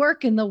his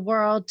work in the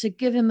world to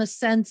give him a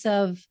sense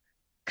of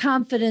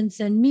confidence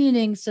and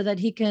meaning so that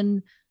he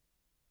can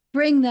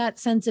bring that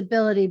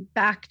sensibility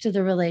back to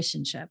the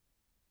relationship.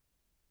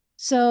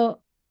 So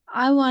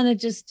I want to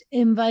just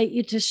invite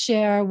you to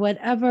share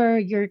whatever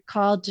you're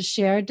called to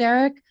share,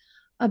 Derick,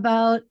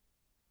 about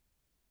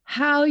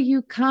how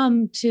you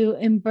come to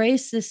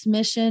embrace this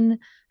mission,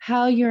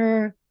 how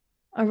you're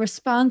a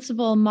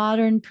responsible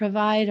modern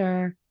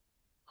provider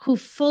who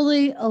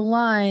fully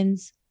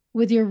aligns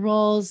with your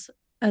roles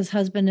as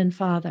husband and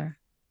father.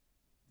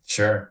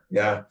 Sure.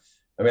 Yeah.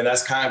 I mean,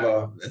 that's kind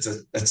of it's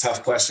a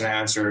tough question to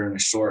answer in a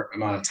short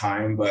amount of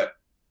time, but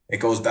it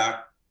goes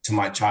back to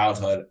my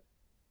childhood.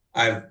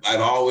 I've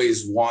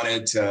always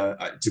wanted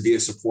to be a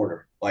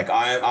supporter. Like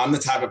I'm the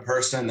type of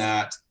person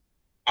that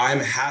I'm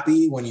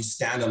happy when you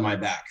stand on my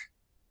back.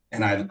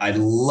 And I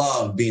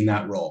love being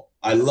that role.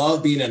 I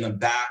love being in the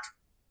back.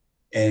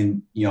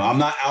 And, I'm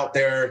not out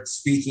there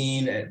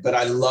speaking, but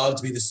I love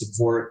to be the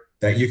support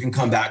that you can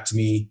come back to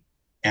me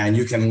and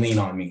you can lean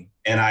on me.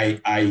 And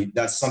I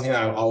that's something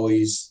that I've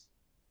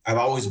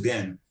always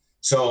been.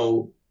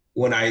 So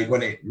when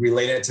it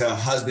related to a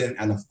husband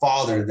and a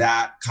father,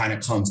 that kind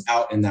of comes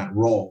out in that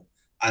role.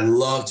 I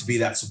love to be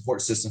that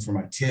support system for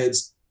my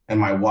kids and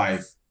my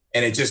wife.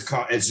 And it's just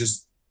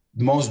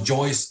the most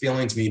joyous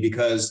feeling to me,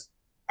 because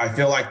I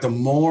feel like the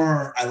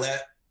more I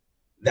let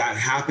that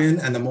happen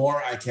and the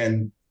more I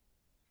can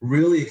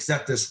really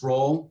accept this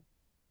role,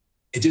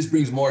 it just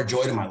brings more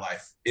joy to my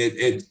life.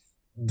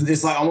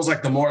 It's like almost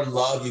like the more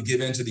love you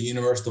give into the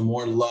universe, the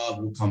more love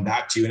will come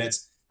back to you. And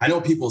I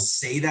know people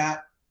say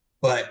that,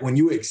 but when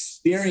you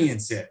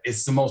experience it,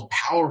 it's the most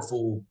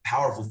powerful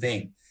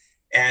thing.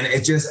 And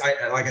it just,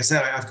 like I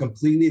said, I've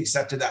completely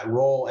accepted that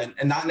role, and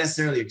not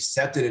necessarily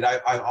accepted it.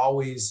 I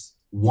always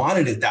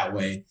wanted it that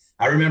way.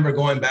 I remember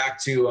going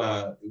back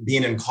to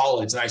being in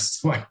college, and I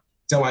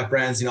tell my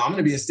friends, I'm going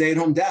to be a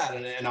stay-at-home dad,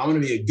 and I'm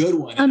going to be a good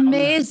one.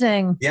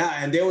 Amazing.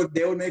 And they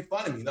would make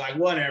fun of me. They're like,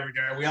 whatever,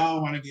 Jared, we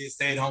all want to be a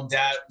stay-at-home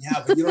dad.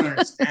 Yeah, but you don't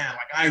understand.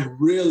 Like, I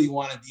really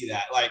want to be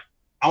that. Like,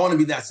 I want to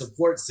be that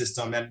support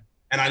system. And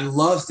I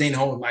love staying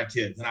home with my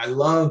kids. And I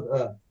love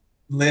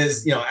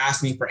Liz,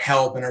 asking me for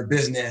help in her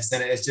business.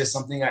 And it's just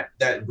something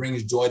that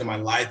brings joy to my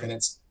life. And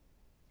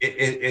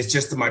it's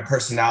just my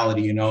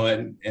personality,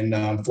 and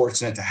I'm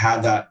fortunate to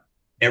have that,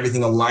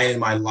 everything aligned in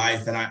my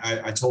life. And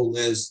I told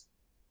Liz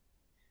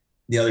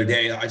the other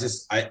day,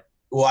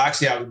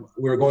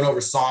 we were going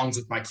over songs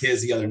with my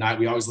kids the other night.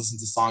 We always listen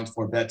to songs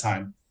before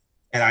bedtime.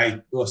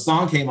 And a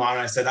song came on,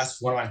 and I said,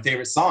 that's one of my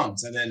favorite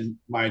songs. And then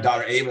my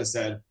daughter Ava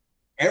said,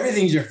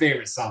 everything's your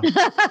favorite song.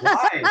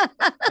 Why?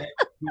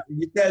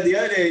 You said the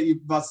other day,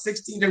 about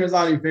 16 different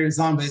songs, your favorite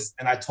song.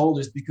 And I told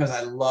her it's because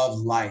I love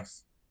life.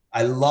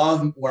 I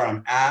love where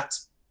I'm at.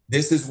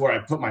 This is where I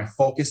put my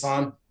focus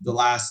on the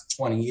last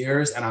 20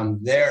 years, and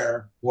I'm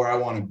there where I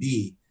want to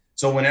be.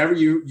 So whenever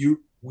you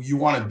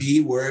want to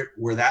be where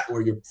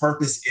your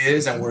purpose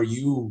is, and where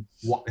you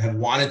have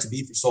wanted to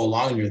be for so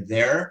long, and you're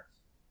there,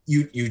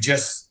 you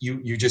just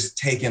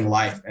take in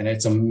life, and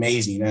it's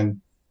amazing.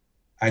 And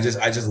I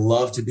just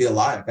love to be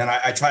alive. And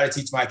I try to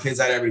teach my kids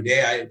that every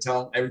day. I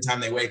tell them every time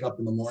they wake up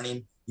in the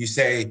morning, you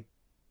say,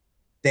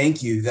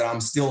 thank you that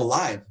I'm still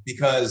alive,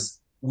 because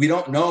we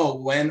don't know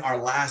when our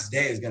last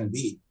day is going to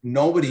be.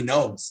 Nobody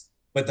knows.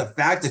 But the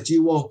fact that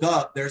you woke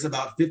up, there's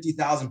about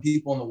 50,000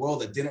 people in the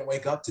world that didn't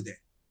wake up today,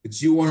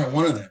 but you weren't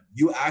one of them.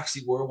 You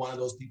actually were one of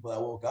those people that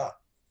woke up.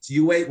 So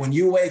when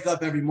you wake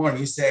up every morning,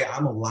 you say,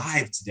 I'm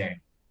alive today.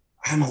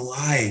 I'm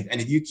alive.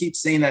 And if you keep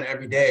saying that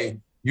every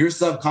day, your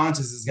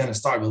subconscious is going to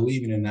start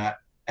believing in that,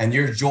 and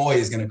your joy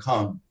is going to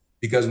come,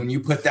 because when you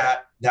put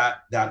that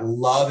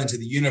love into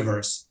the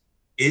universe,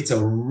 it's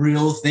a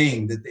real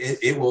thing that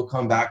it will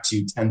come back to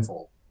you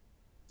tenfold.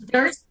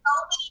 There's so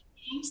many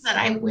things that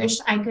I wish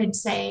I could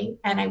say,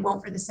 and I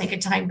won't for the sake of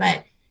time,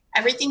 but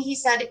everything he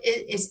said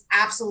is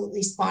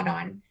absolutely spot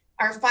on.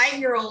 Our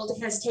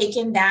 5-year-old has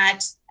taken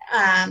that,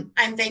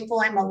 I'm thankful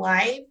I'm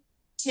alive,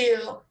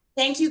 to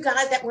thank you, God,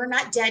 that we're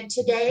not dead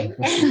today.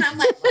 And I'm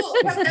like,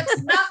 oh, no,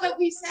 that's not what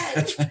we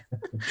said.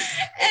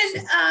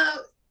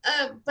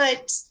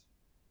 But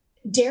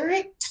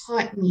Derick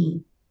taught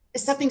me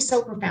something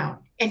so profound.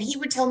 And he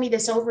would tell me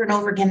this over and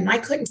over again, and I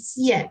couldn't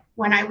see it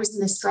when I was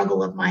in the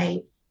struggle of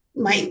my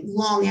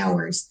long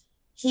hours.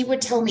 He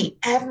would tell me,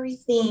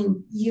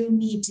 everything you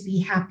need to be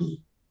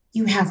happy,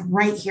 you have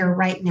right here,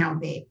 right now,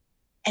 babe.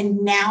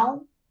 And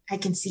now I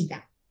can see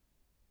that.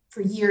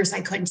 For years,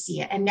 I couldn't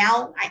see it. And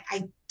now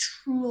I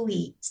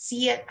truly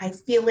see it. I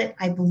feel it.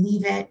 I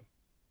believe it.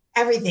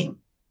 Everything.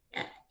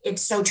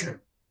 It's so true.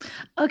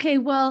 Okay.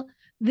 Well,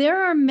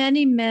 there are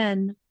many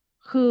men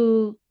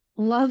who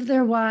love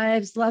their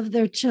wives, love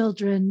their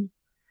children,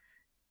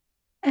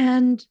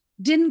 and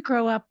didn't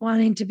grow up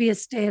wanting to be a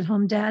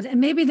stay-at-home dad. And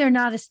maybe they're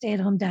not a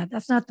stay-at-home dad.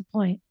 That's not the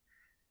point.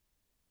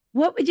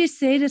 What would you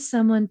say to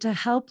someone to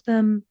help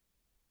them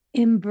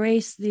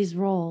embrace these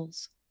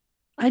roles?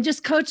 I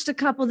just coached a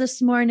couple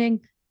this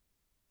morning.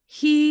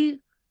 He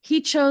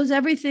chose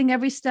everything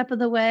every step of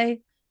the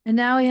way, and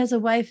now he has a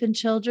wife and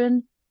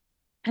children,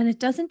 and it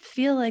doesn't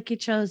feel like he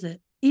chose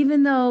it,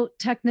 even though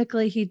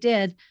technically he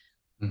did.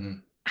 Mm-hmm.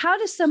 How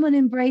does someone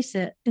embrace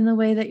it in the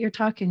way that you're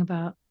talking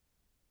about?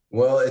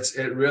 Well,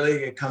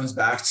 it comes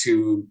back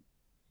to,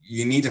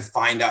 you need to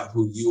find out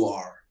who you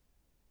are.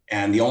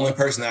 And the only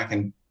person that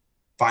can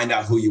find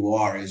out who you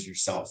are is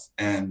yourself.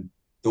 And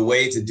the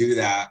way to do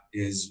that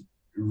is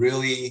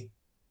really,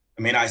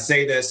 I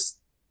say this,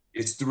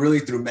 it's really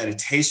through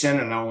meditation.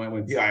 And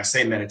when I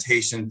say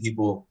meditation,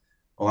 people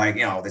are like,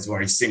 that's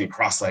where he's sitting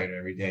cross-legged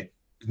every day.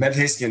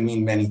 Meditation can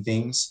mean many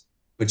things,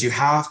 but you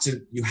have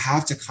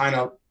to kind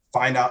of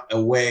find out a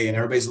way, and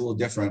everybody's a little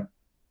different,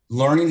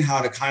 learning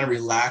how to kind of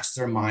relax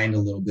their mind a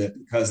little bit,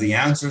 because the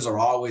answers are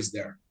always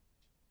there.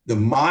 The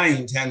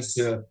mind tends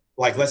to,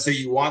 like, let's say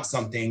you want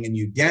something and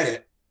you get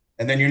it,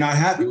 and then you're not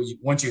happy.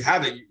 Once you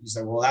have it, you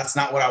say, well, that's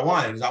not what I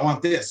wanted. I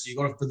want this. You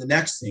go for the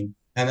next thing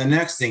and the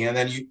next thing, and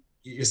then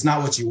it's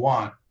not what you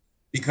want,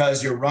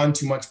 because you're run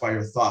too much by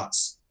your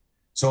thoughts.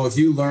 So if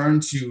you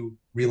learn to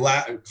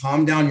relax,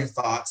 calm down your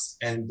thoughts,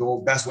 and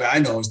the best way I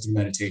know is through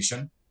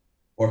meditation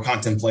or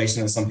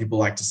contemplation, as some people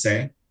like to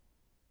say,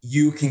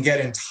 you can get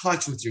in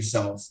touch with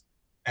yourself,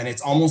 and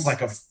it's almost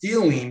like a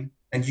feeling,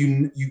 and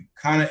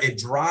it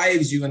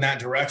drives you in that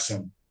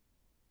direction.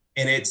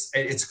 And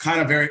it's kind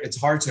of it's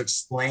hard to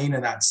explain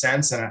in that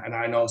sense. And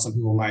I know some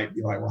people might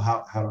be like, well,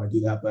 how do I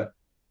do that? But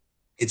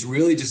it's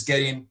really just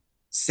getting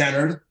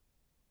centered,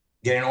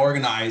 getting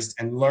organized,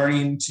 and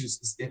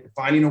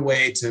finding a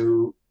way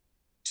to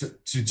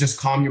just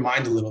calm your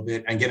mind a little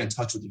bit and get in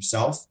touch with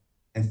yourself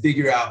and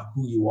figure out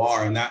who you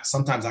are. And that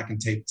sometimes that can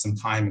take some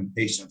time and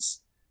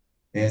patience.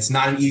 And it's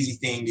not an easy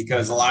thing,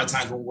 because a lot of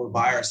times when we're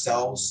by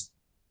ourselves,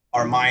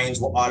 our minds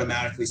will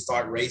automatically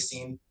start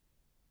racing.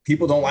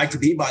 People don't like to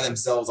be by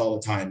themselves all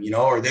the time,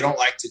 or they don't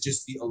like to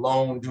just be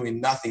alone doing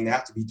nothing. They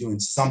have to be doing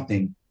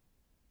something.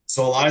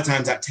 So a lot of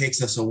times that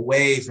takes us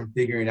away from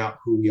figuring out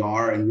who we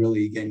are and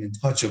really getting in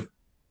touch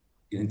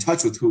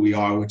with who we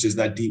are, which is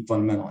that deep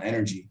fundamental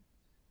energy.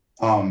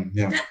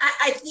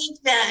 I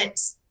think that,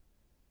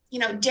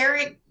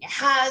 Derick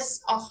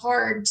has a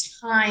hard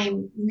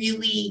time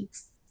really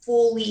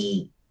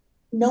fully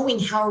knowing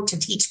how to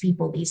teach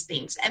people these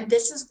things. And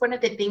this is one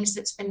of the things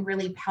that's been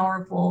really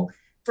powerful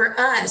for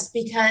us,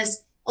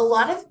 because a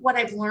lot of what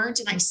I've learned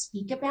and I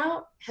speak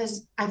about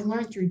I've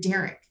learned through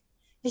Derick.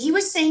 He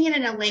was saying it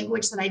in a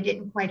language that I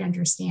didn't quite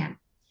understand.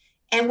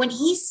 And when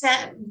he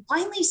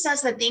finally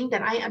says the thing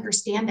that I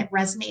understand that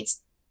resonates,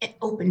 it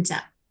opens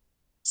up.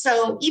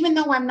 So even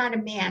though I'm not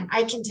a man,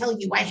 I can tell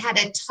you I had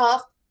a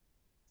tough,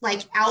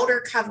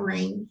 outer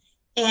covering,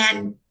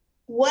 and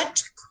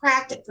what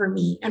cracked it for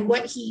me and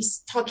what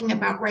he's talking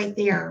about right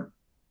there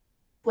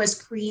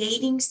was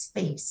creating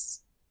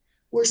space.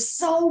 We're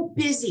so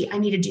busy. I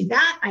need to do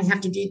that. I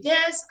have to do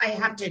this. I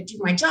have to do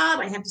my job.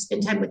 I have to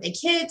spend time with the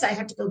kids. I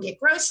have to go get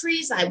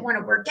groceries. I want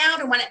to work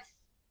out.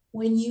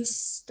 When you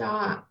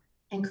stop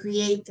and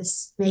create the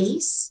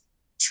space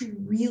to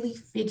really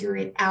figure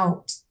it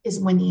out is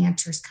when the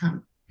answers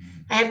come.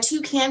 I have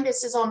 2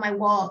 canvases on my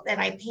wall that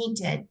I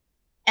painted,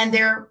 and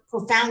they're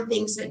profound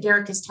things that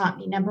Derick has taught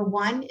me. Number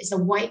 1 is a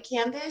white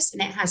canvas,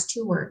 and it has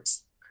 2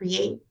 words: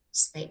 create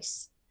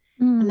space.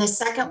 And the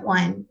second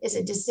one is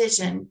a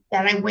decision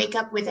that I wake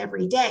up with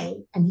every day.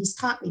 And he's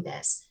taught me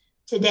this.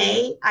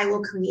 Today, I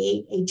will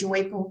create a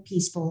joyful,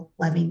 peaceful,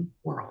 loving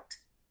world.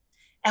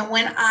 And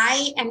when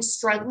I am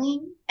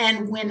struggling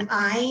and when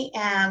I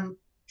am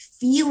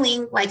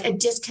feeling like a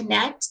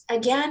disconnect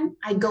again,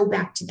 I go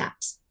back to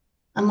that.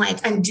 I'm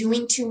like, I'm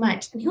doing too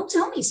much. And he'll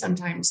tell me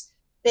sometimes,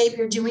 babe,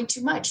 you're doing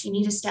too much. You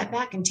need to step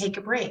back and take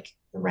a break.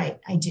 You're right,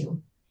 I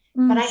do.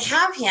 But I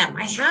have him.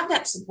 I have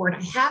that support.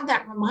 I have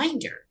that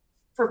reminder.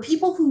 For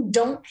people who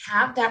don't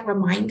have that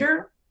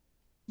reminder,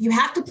 you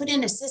have to put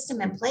in a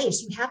system in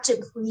place. You have to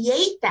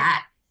create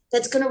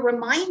that's going to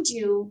remind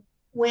you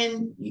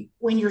when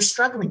you're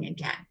struggling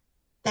again.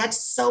 That's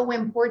so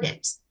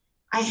important.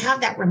 I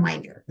have that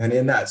reminder. And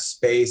in that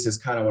space is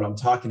kind of what I'm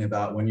talking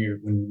about. When you're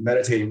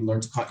meditating,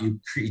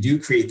 you do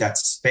create that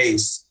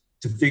space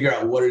to figure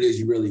out what it is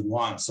you really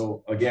want.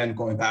 So again,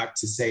 going back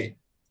to say,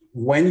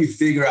 when you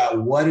figure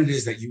out what it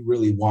is that you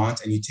really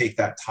want and you take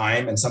that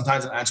time, and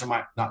sometimes an answer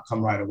might not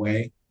come right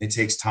away, it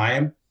takes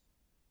time,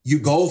 you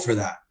go for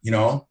that,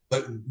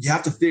 but you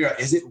have to figure out,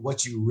 is it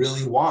what you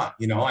really want,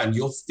 and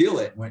you'll feel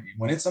it.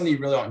 When it's something you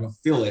really want, you'll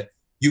feel it,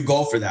 you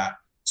go for that.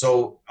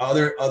 So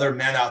other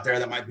men out there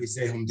that might be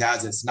stay-at-home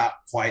dads, it's not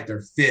quite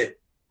their fit,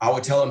 I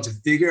would tell them to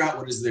figure out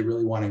what it is they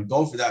really want and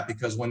go for that,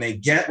 because when they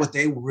get what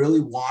they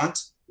really want,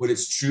 what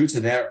is true to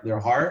their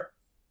heart,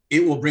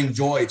 it will bring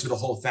joy to the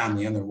whole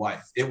family and their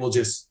wife. It'll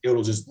just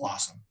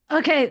blossom.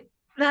 Okay,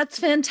 that's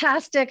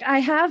fantastic. I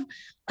have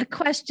a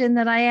question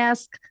that I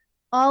ask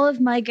all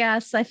of my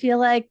guests. I feel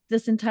like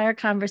this entire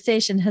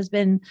conversation has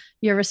been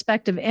your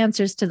respective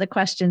answers to the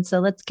question. So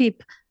let's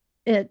keep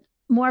it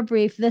more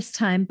brief this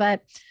time.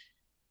 But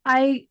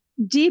I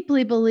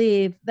deeply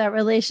believe that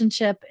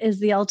relationship is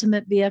the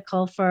ultimate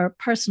vehicle for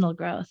personal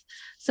growth.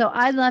 So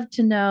I'd love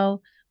to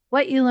know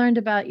what you learned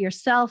about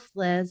yourself,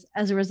 Liz,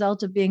 as a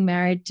result of being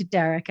married to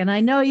Derick. And I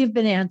know you've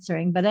been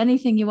answering, but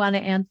anything you want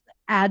to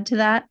add to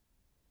that?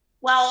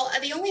 Well,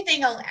 the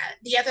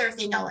other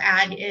thing I'll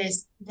add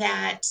is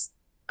that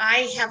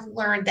I have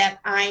learned that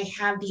I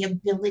have the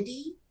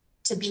ability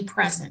to be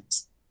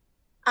present.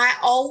 I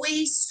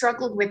always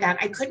struggled with that.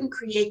 I couldn't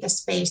create the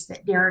space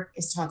that Derick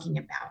is talking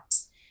about.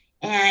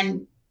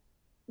 And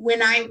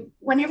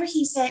whenever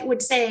he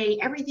would say,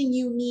 everything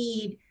you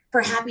need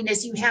for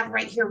happiness you have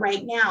right here,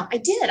 right now, I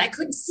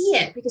couldn't see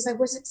it because I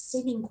wasn't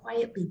sitting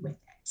quietly with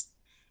it.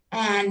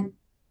 And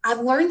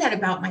I've learned that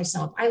about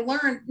myself. I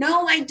learned,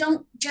 no, I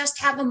don't just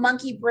have a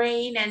monkey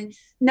brain, and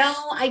no,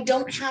 I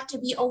don't have to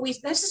be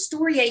always, that's a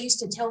story I used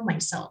to tell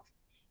myself.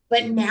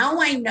 But now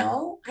I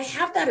know I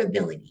have that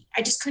ability.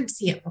 I just couldn't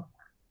see it before.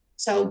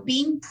 So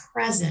being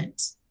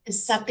present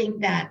is something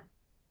that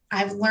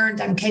I've learned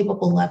I'm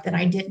capable of that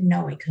I didn't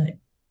know I could.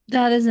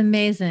 That is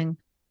amazing.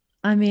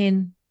 I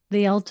mean,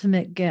 the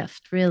ultimate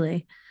gift,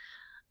 really.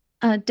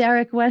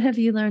 Derick, what have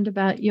you learned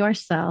about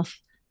yourself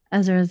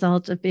as a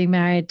result of being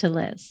married to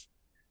Liz?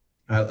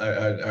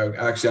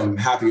 I'm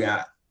happy you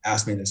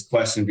asked me this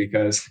question,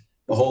 because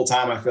the whole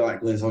time I feel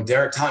like, Liz,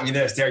 Derick taught me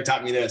this, Derick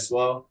taught me this.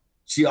 Well,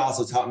 she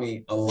also taught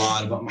me a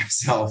lot about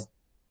myself.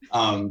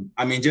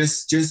 I mean,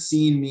 just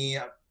seeing me,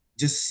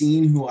 just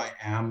seeing who I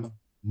am,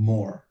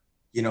 more,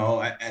 and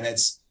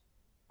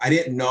I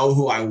didn't know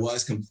who I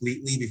was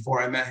completely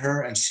before I met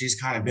her. And she's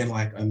kind of been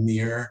like a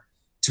mirror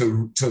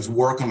to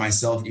work on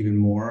myself even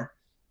more.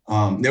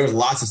 There was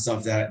lots of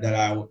stuff that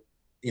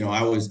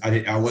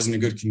I wasn't a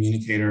good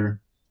communicator.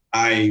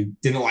 I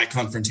didn't like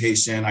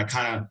confrontation. I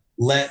kind of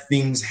let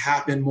things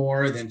happen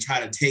more than try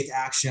to take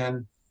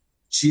action.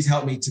 She's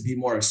helped me to be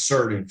more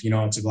assertive,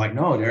 to be like,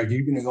 no, Derick,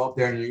 you're going to go up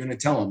there and you're going to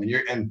tell them,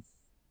 and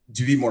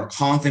to be more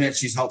confident.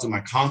 She's helped with my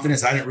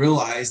confidence. I didn't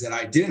realize that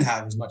I didn't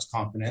have as much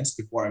confidence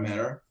before I met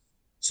her.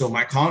 So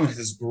my confidence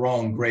has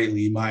grown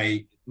greatly.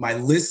 My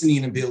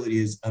listening ability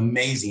is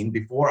amazing.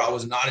 Before, I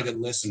was not a good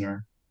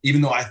listener,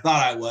 even though I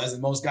thought I was,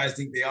 and most guys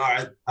think they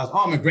are.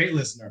 I'm a great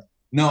listener.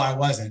 No, I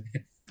wasn't.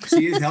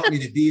 She has helped me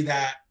to be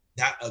that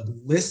a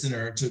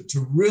listener,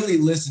 to really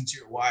listen to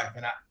your wife.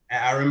 And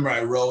I remember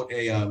I wrote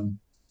a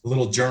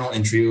little journal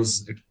entry. It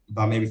was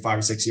about maybe 5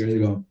 or 6 years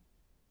ago.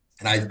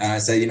 And I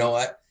said, you know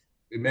what?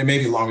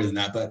 Maybe longer than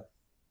that, but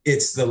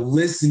it's the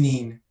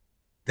listening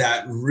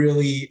that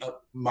really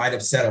might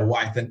upset a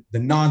wife, and the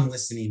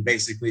non-listening,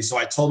 basically. So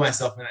I told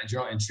myself in that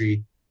journal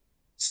entry,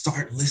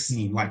 start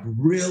listening, like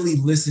really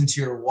listen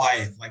to your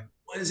wife. Like,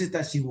 what is it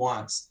that she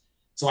wants?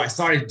 So I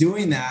started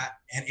doing that,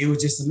 and it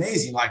was just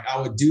amazing. Like, I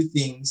would do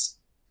things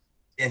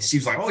and she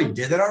was like, oh, you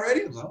did that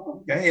already? I was like,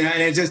 oh, okay.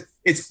 And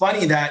it's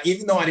funny that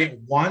even though I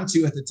didn't want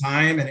to at the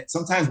time, and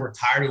sometimes we're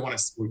tired,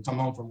 we come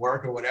home from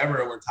work or whatever,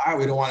 and we're tired,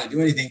 we don't want to do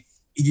anything.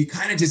 You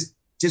kind of just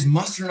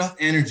muster enough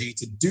energy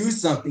to do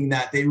something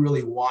that they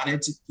really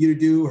wanted you to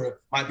do, or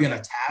might be on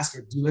a task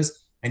or do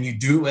list, and you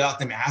do it without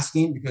them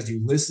asking because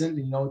you listened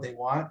and you know what they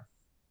want.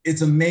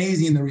 It's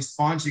amazing the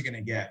response you're going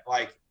to get.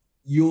 Like,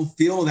 you'll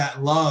feel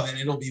that love, and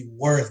it'll be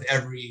worth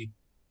every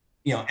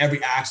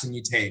action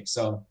you take.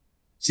 So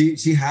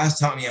she has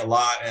taught me a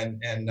lot,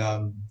 and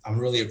I'm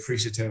really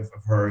appreciative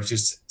of her. It's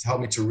just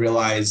helped me to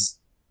realize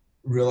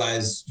who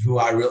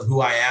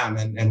I am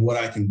and what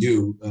I can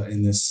do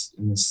in this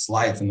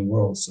life, in the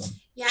world. So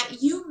yeah,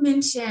 you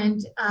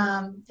mentioned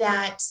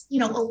that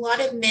a lot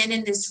of men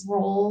in this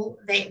role,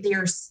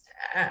 they're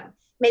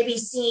maybe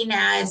seen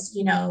as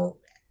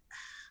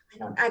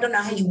I don't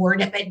know how you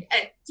word it,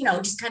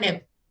 but just kind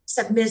of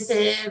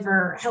submissive,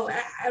 or how,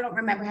 I don't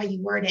remember how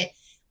you word it.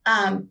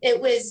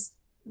 It was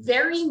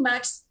very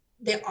much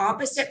the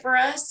opposite for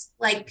us.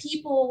 Like,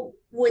 people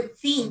would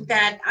think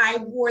that I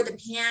wore the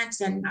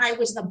pants and I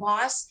was the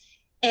boss.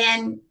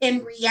 And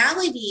in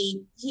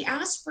reality, he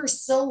asked for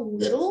so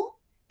little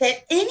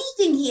that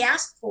anything he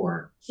asked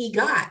for, he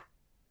got.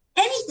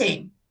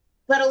 Anything.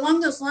 But along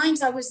those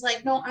lines, I was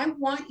like, no, I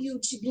want you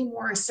to be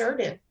more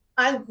assertive.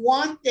 I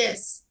want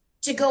this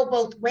to go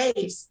both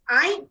ways.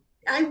 I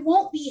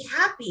won't be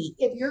happy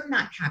if you're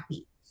not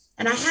happy.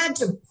 And I had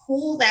to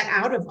pull that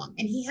out of him.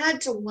 And he had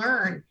to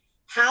learn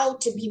how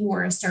to be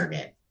more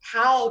assertive,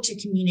 how to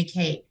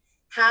communicate,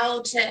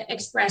 how to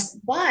express.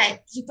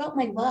 But he felt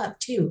my love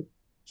too.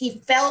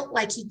 He felt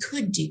like he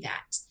could do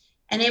that.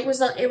 And it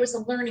was a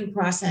learning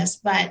process,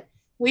 but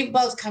we've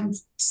both come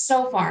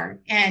so far.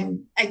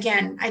 And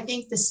again, I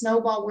think the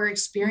snowball we're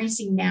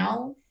experiencing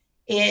now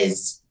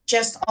is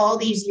just all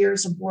these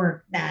years of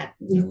work that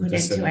we put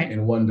into it.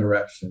 In one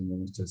direction,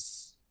 and it's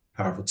just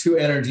powerful. Two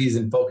energies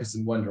and focus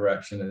in one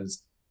direction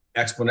is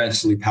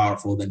exponentially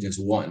powerful than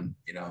just one,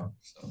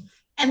 So.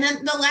 And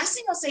then the last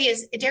thing I'll say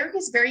is Derick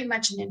is very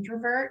much an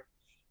introvert,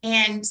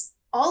 and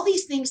all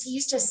these things he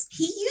used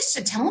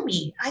to tell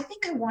me, I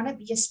think I want to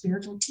be a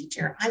spiritual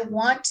teacher. I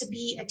want to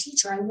be a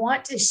teacher. I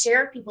want to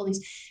share people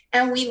these.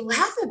 And we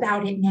laugh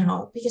about it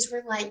now because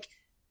we're like,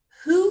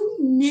 who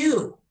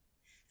knew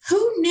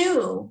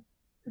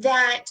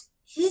that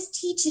his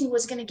teaching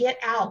was going to get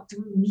out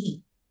through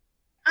me?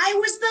 I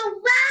was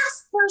the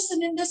last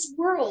person in this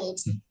world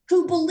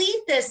who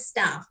believed this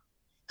stuff,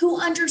 who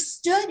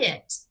understood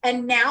it.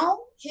 And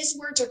now his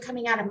words are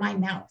coming out of my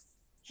mouth.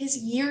 His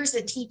years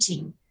of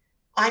teaching,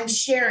 I'm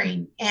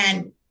sharing,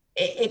 and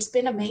it's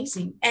been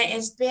amazing. And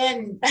it's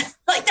been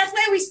like, that's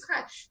why I always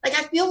cry. Like,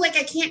 I feel like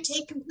I can't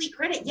take complete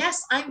credit.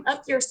 Yes, I'm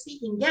up there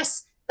speaking.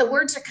 Yes, the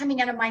words are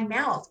coming out of my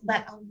mouth,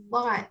 but a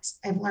lot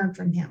I've learned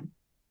from him.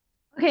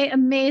 Okay,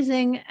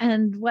 amazing.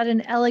 And what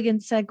an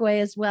elegant segue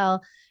as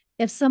well.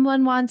 If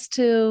someone wants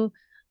to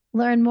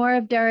learn more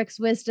of Derick's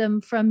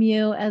wisdom from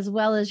you, as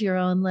well as your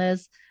own,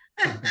 Liz,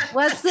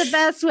 what's the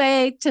best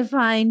way to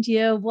find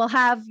you? We'll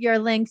have your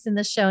links in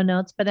the show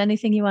notes, but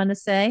anything you want to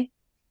say?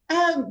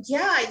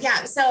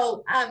 Yeah.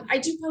 So I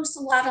do post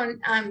a lot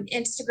on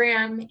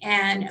Instagram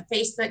and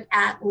Facebook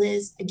at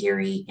Liz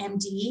Aguirre,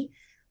 MD.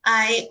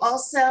 I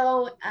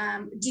also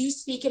do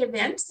speak at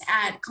events,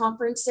 at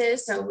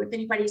conferences. So if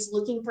anybody's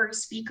looking for a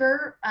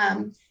speaker,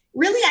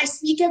 really, I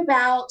speak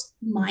about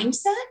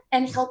mindset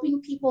and helping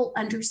people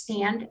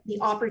understand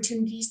the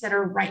opportunities that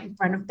are right in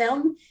front of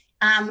them,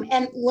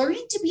 and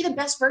learning to be the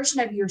best version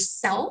of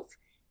yourself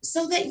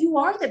so that you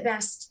are the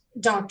best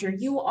doctor,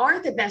 you are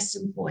the best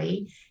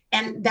employee.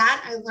 And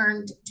that I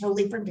learned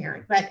totally from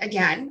Derick. But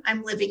again,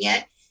 I'm living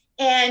it.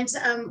 And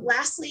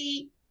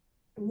lastly,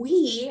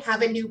 we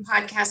have a new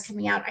podcast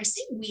coming out. I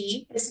say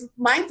we, it's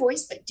my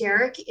voice, but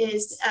Derick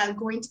is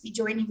going to be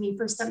joining me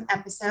for some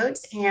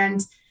episodes.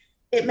 And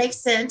it makes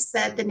sense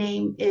that the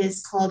name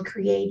is called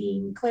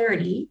Creating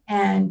Clarity.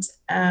 And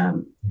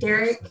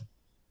Derick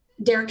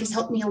has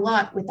helped me a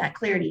lot with that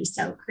clarity.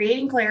 So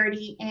Creating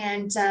Clarity.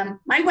 And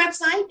my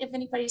website, if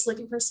anybody's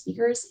looking for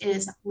speakers,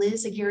 is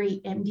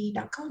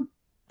lizaguirremd.com.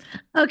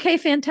 Okay,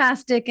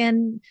 fantastic.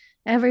 And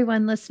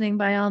everyone listening,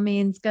 by all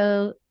means,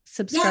 go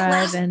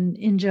subscribe and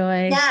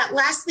enjoy. Yeah,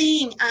 last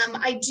thing,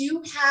 I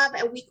do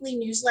have a weekly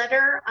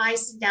newsletter I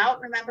send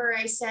out. Remember,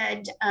 I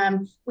said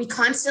we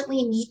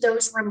constantly need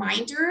those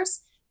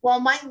reminders. Well,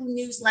 my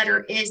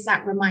newsletter is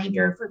that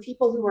reminder for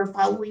people who are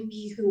following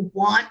me who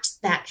want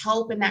that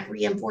help and that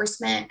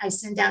reinforcement. I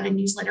send out a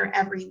newsletter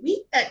every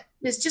week that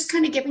is just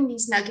kind of giving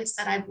these nuggets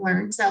that I've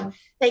learned. So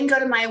they can go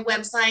to my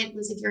website,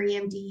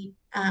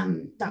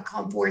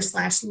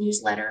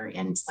 lizaguirremd.com/newsletter,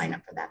 and sign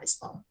up for that as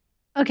well.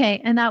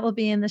 Okay. And that will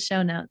be in the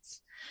show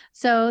notes.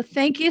 So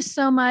thank you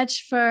so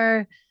much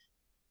for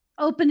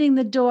opening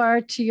the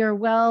door to your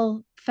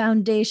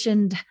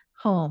well-foundationed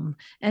home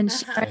and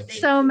sharing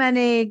so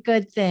many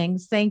good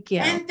things. Thank you.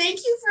 And thank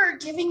you for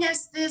giving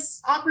us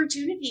this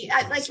opportunity.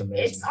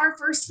 It's our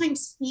first time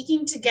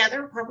speaking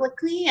together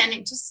publicly, and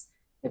it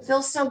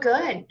feels so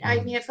good. I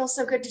mean, it feels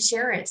so good to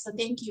share it. So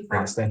thank you.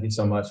 Yes, thank you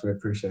so much. We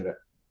appreciate it.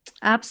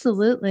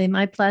 Absolutely.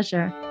 My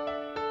pleasure.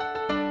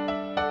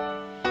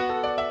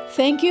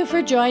 Thank you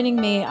for joining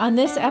me on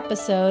this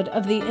episode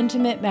of the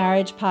Intimate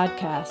Marriage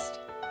Podcast.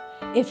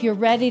 If you're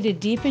ready to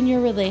deepen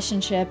your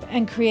relationship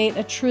and create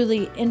a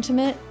truly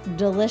intimate,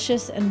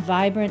 delicious, and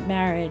vibrant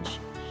marriage,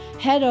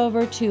 head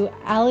over to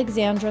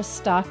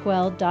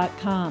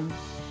alexandrastockwell.com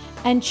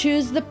and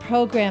choose the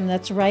program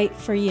that's right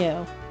for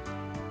you.